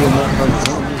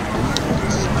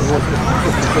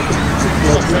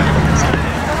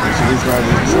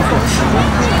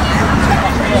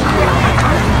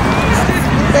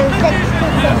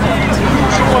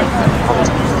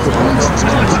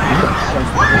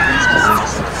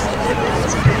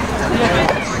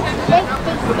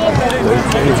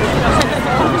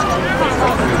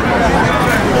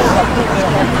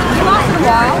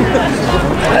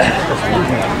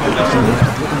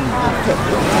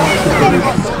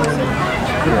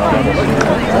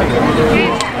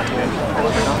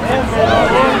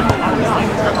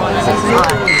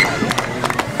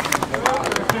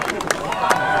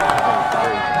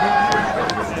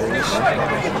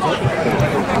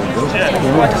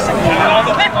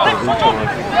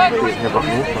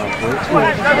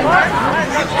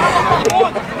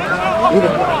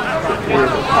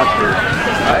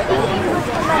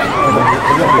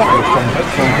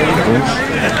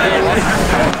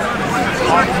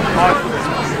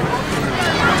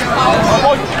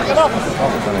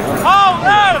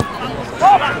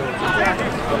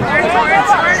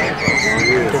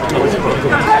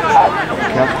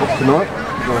 Tonight?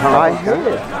 I hear.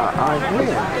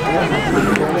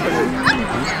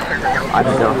 I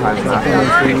don't know how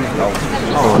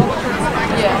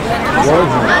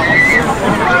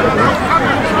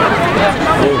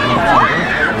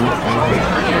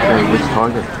which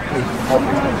target?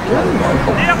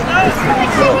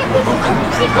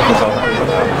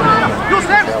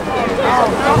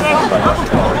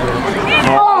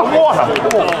 Oh, water!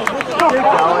 Keep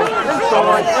going.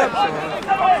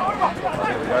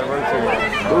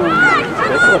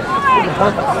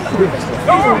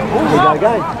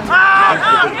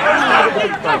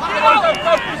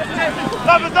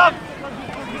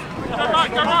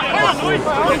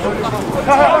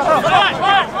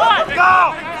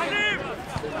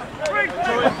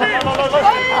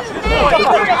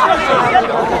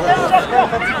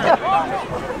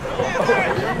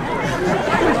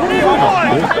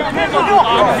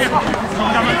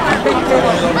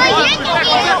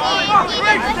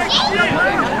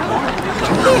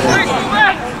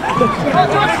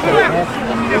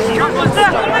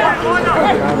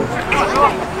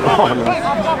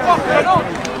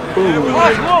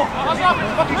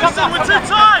 Listen, we're too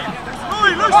tight!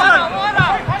 Louis,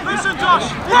 loosen! Listen, Josh!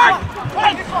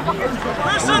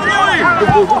 Listen, Louis!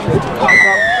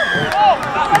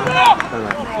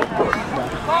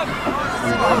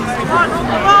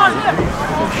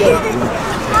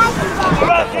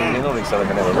 Penalty, so they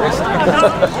can have a rest.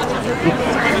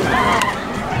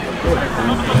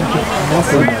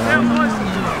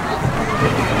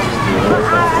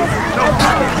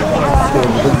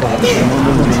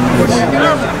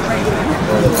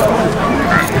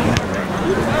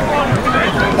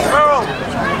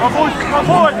 Come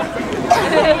forward!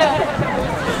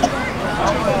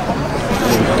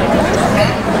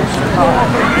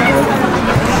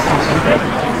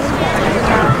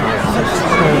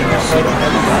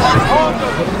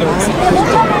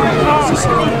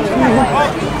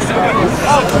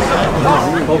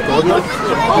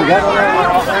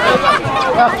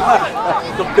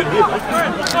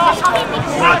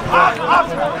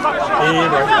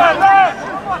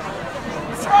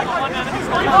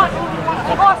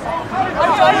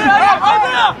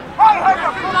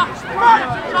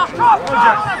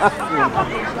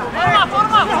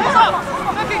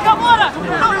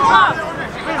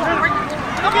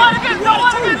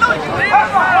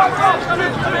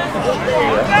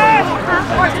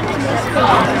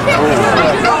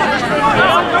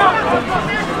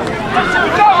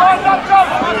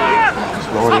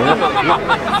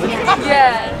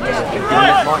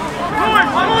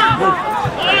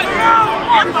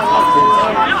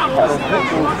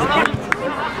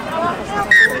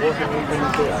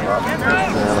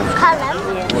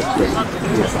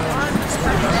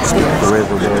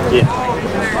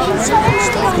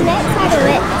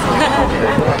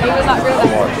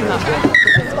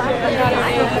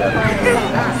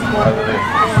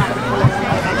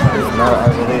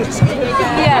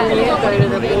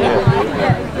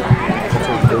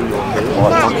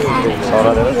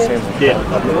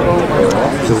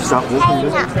 So we start walking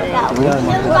this?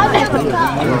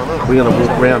 We're going to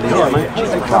walk around here, mate.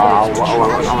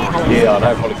 Yeah, I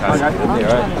know, probably can't get in there,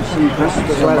 right?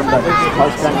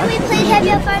 Can we please have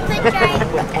your phone picture?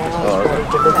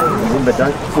 Remember,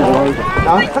 don't fall over.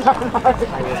 Hello,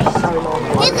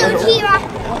 Kira.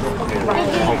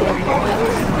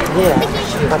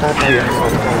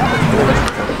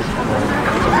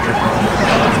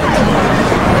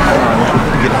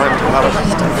 Get home to love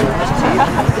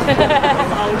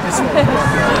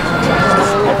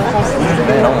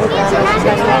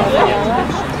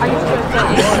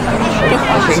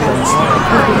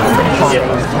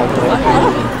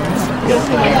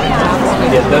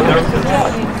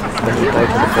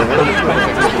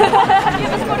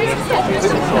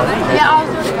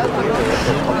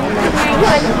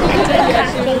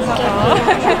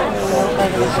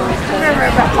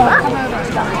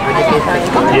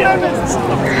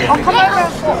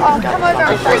I'll come over. I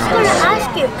was going to ask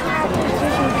you.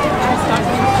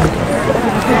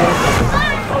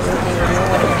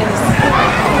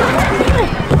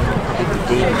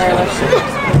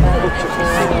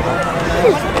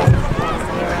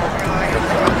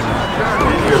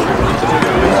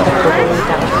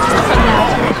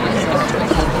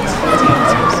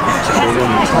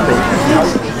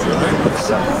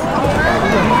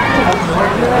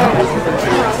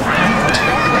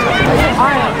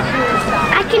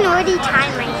 I can already tie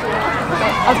my hair.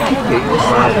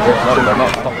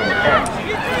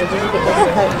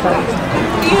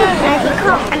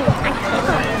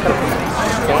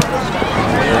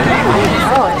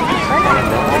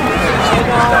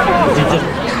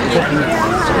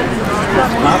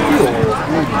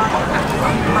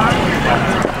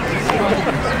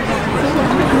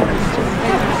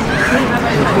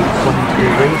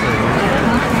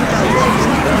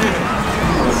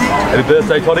 Happy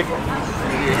birthday, Toddy.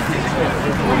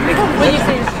 When you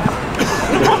say,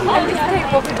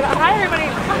 hi everybody.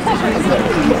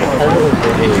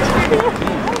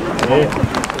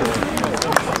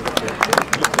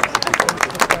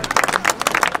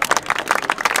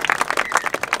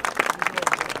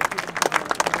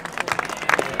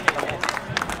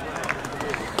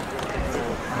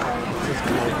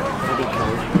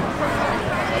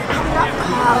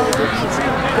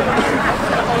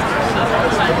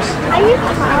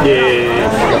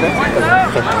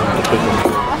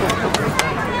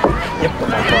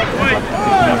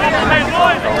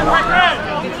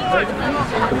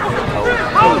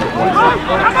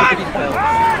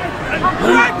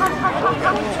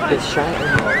 It's shy.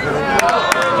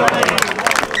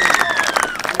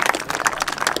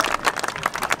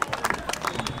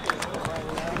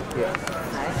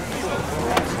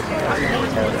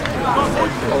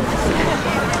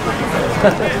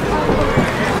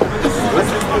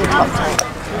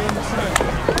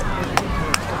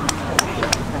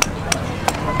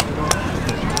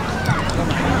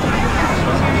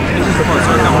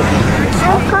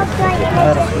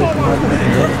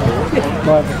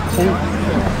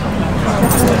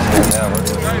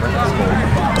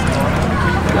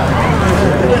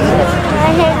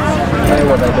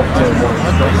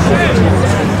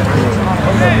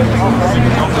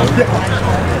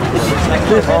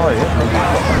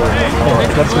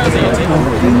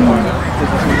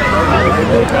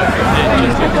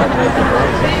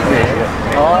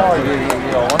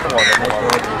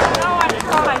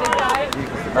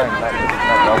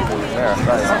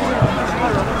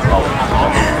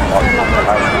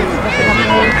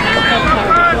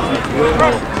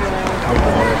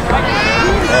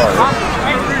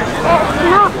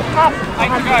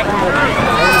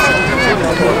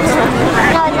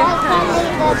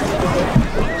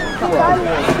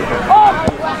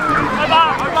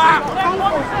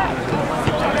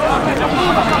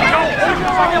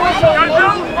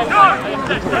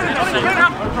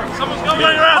 Someone's going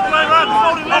around,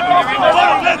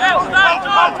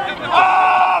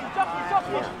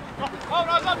 oh,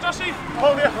 rise up, Joshy!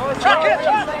 Hold here! Chuck it!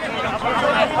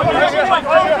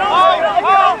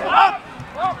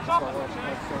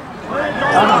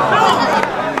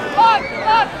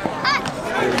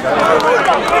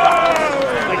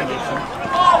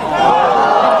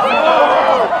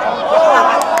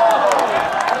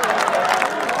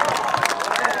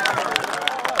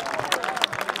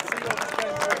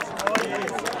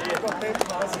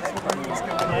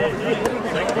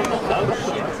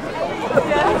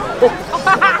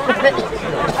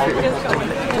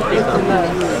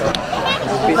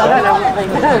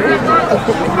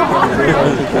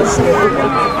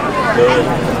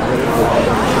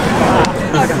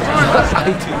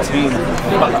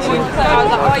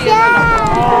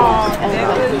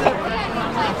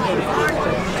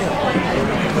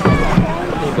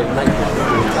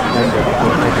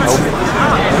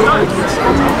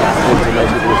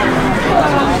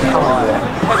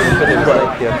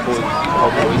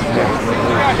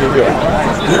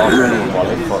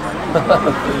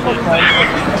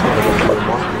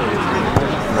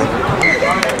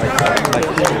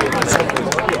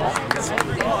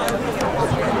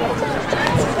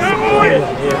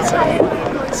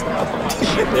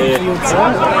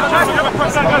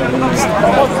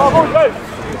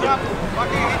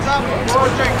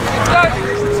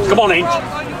 Come on, Inch.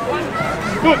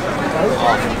 Good.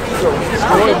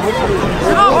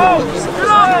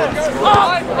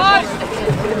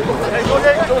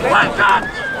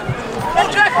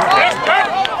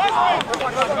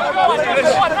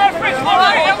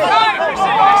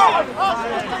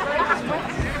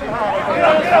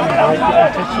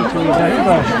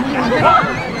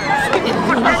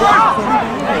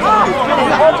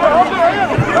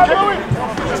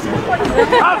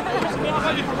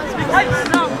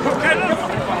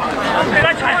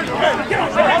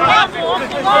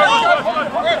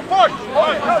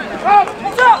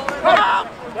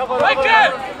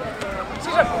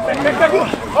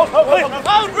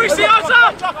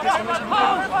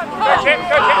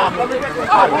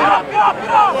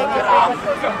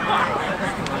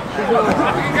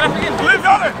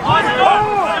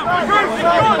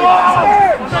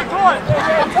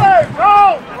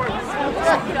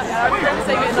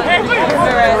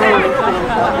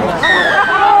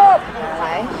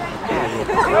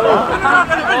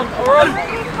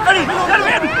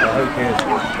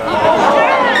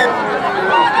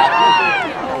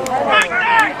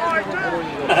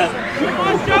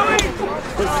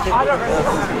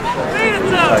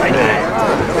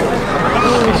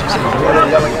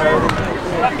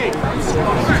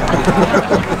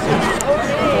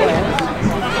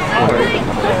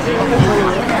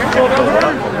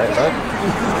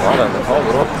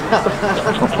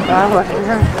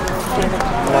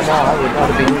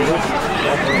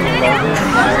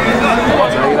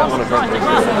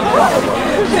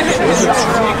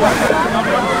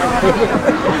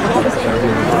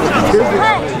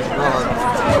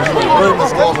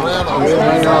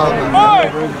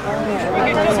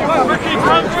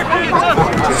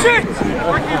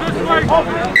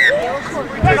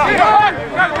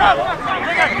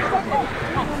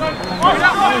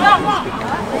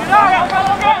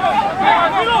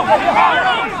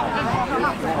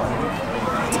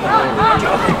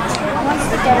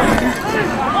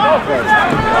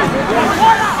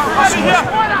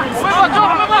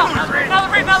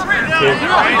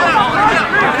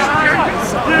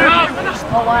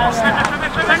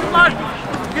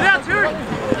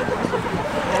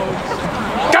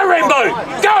 Go, Rainbow!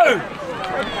 Go!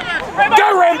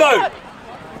 Go, Rainbow!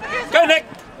 Go, Nick!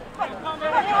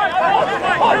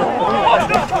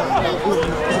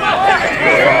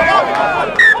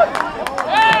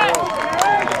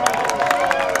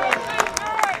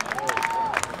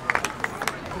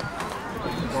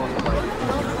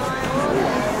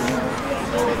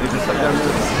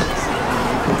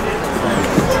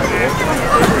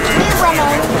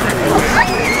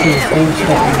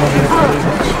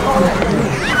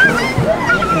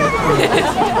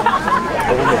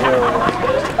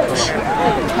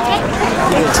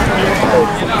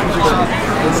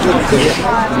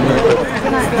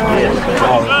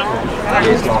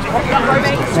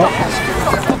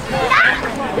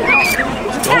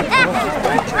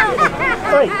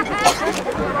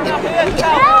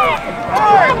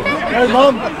 Go,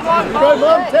 Mum! Go,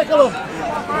 Mum! Tackle him!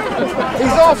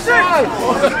 He's offside!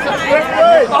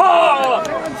 Oh!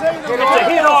 It's a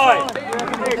hit eye!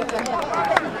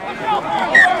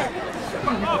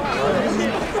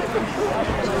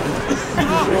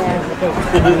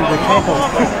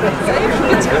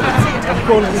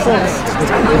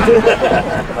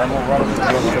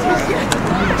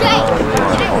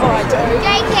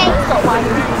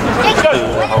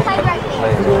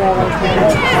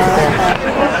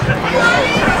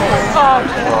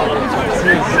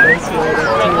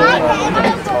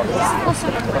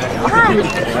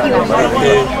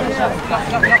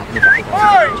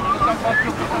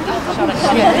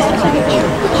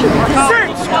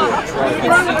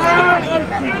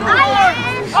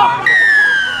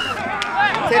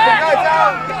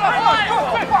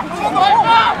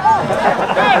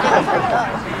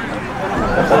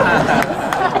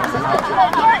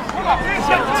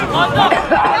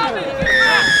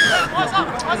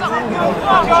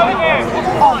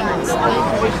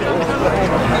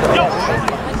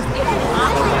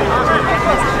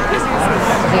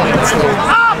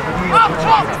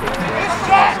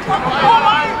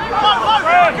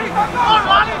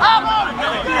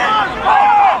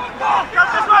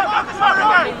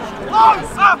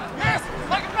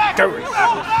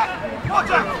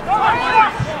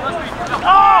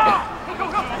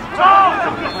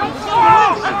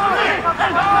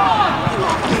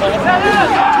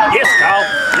 Yes, Carl.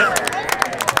 Yep.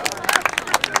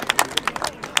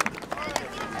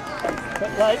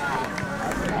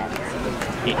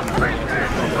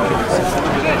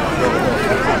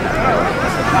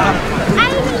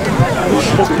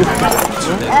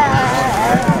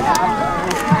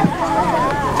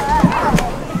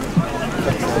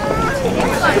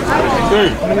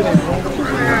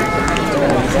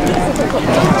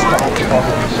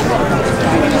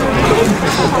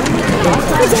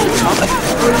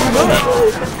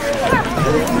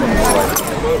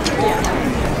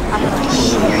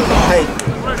 Hey,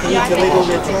 can you delete all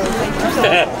your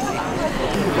time?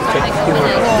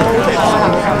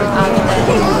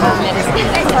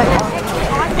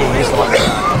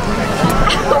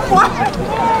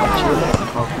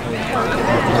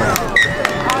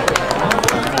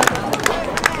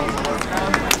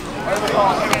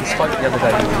 Spoke the other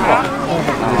day.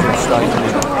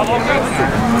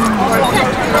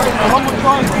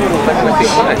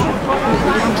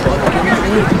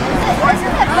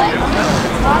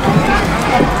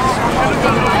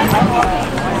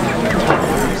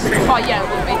 Oh yeah, it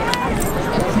will be.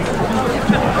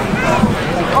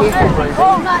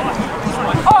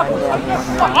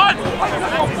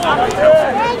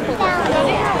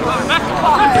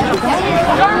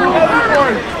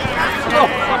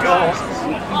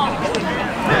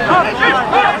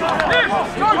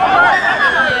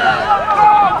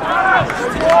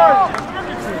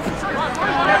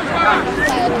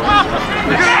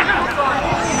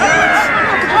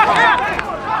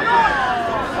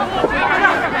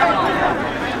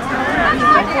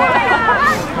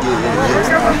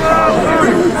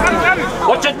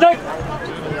 Watch it, Nick!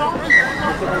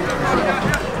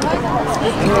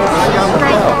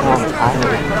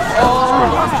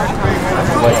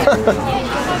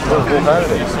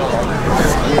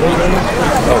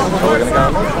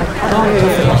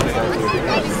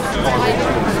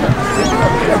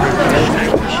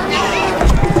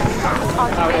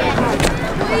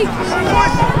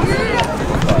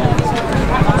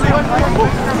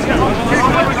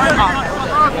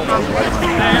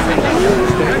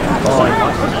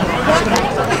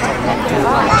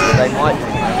 They might.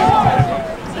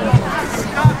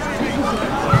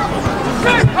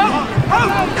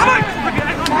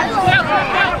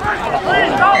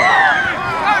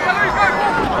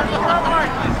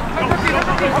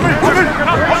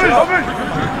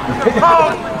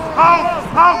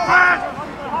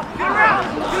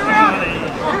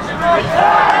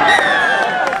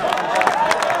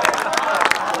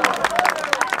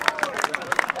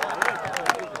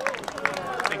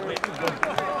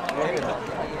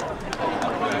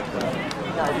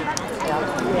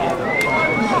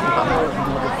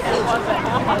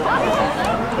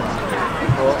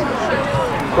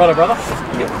 Brother.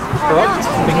 Yep.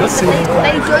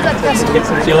 They enjoyed that person.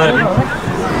 See you later.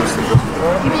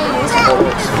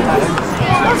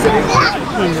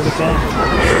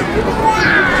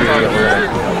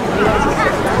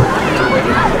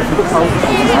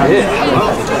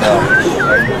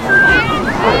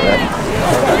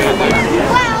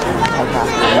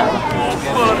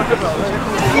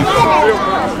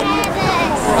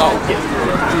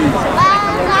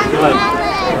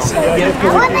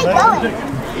 Where are they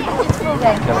going?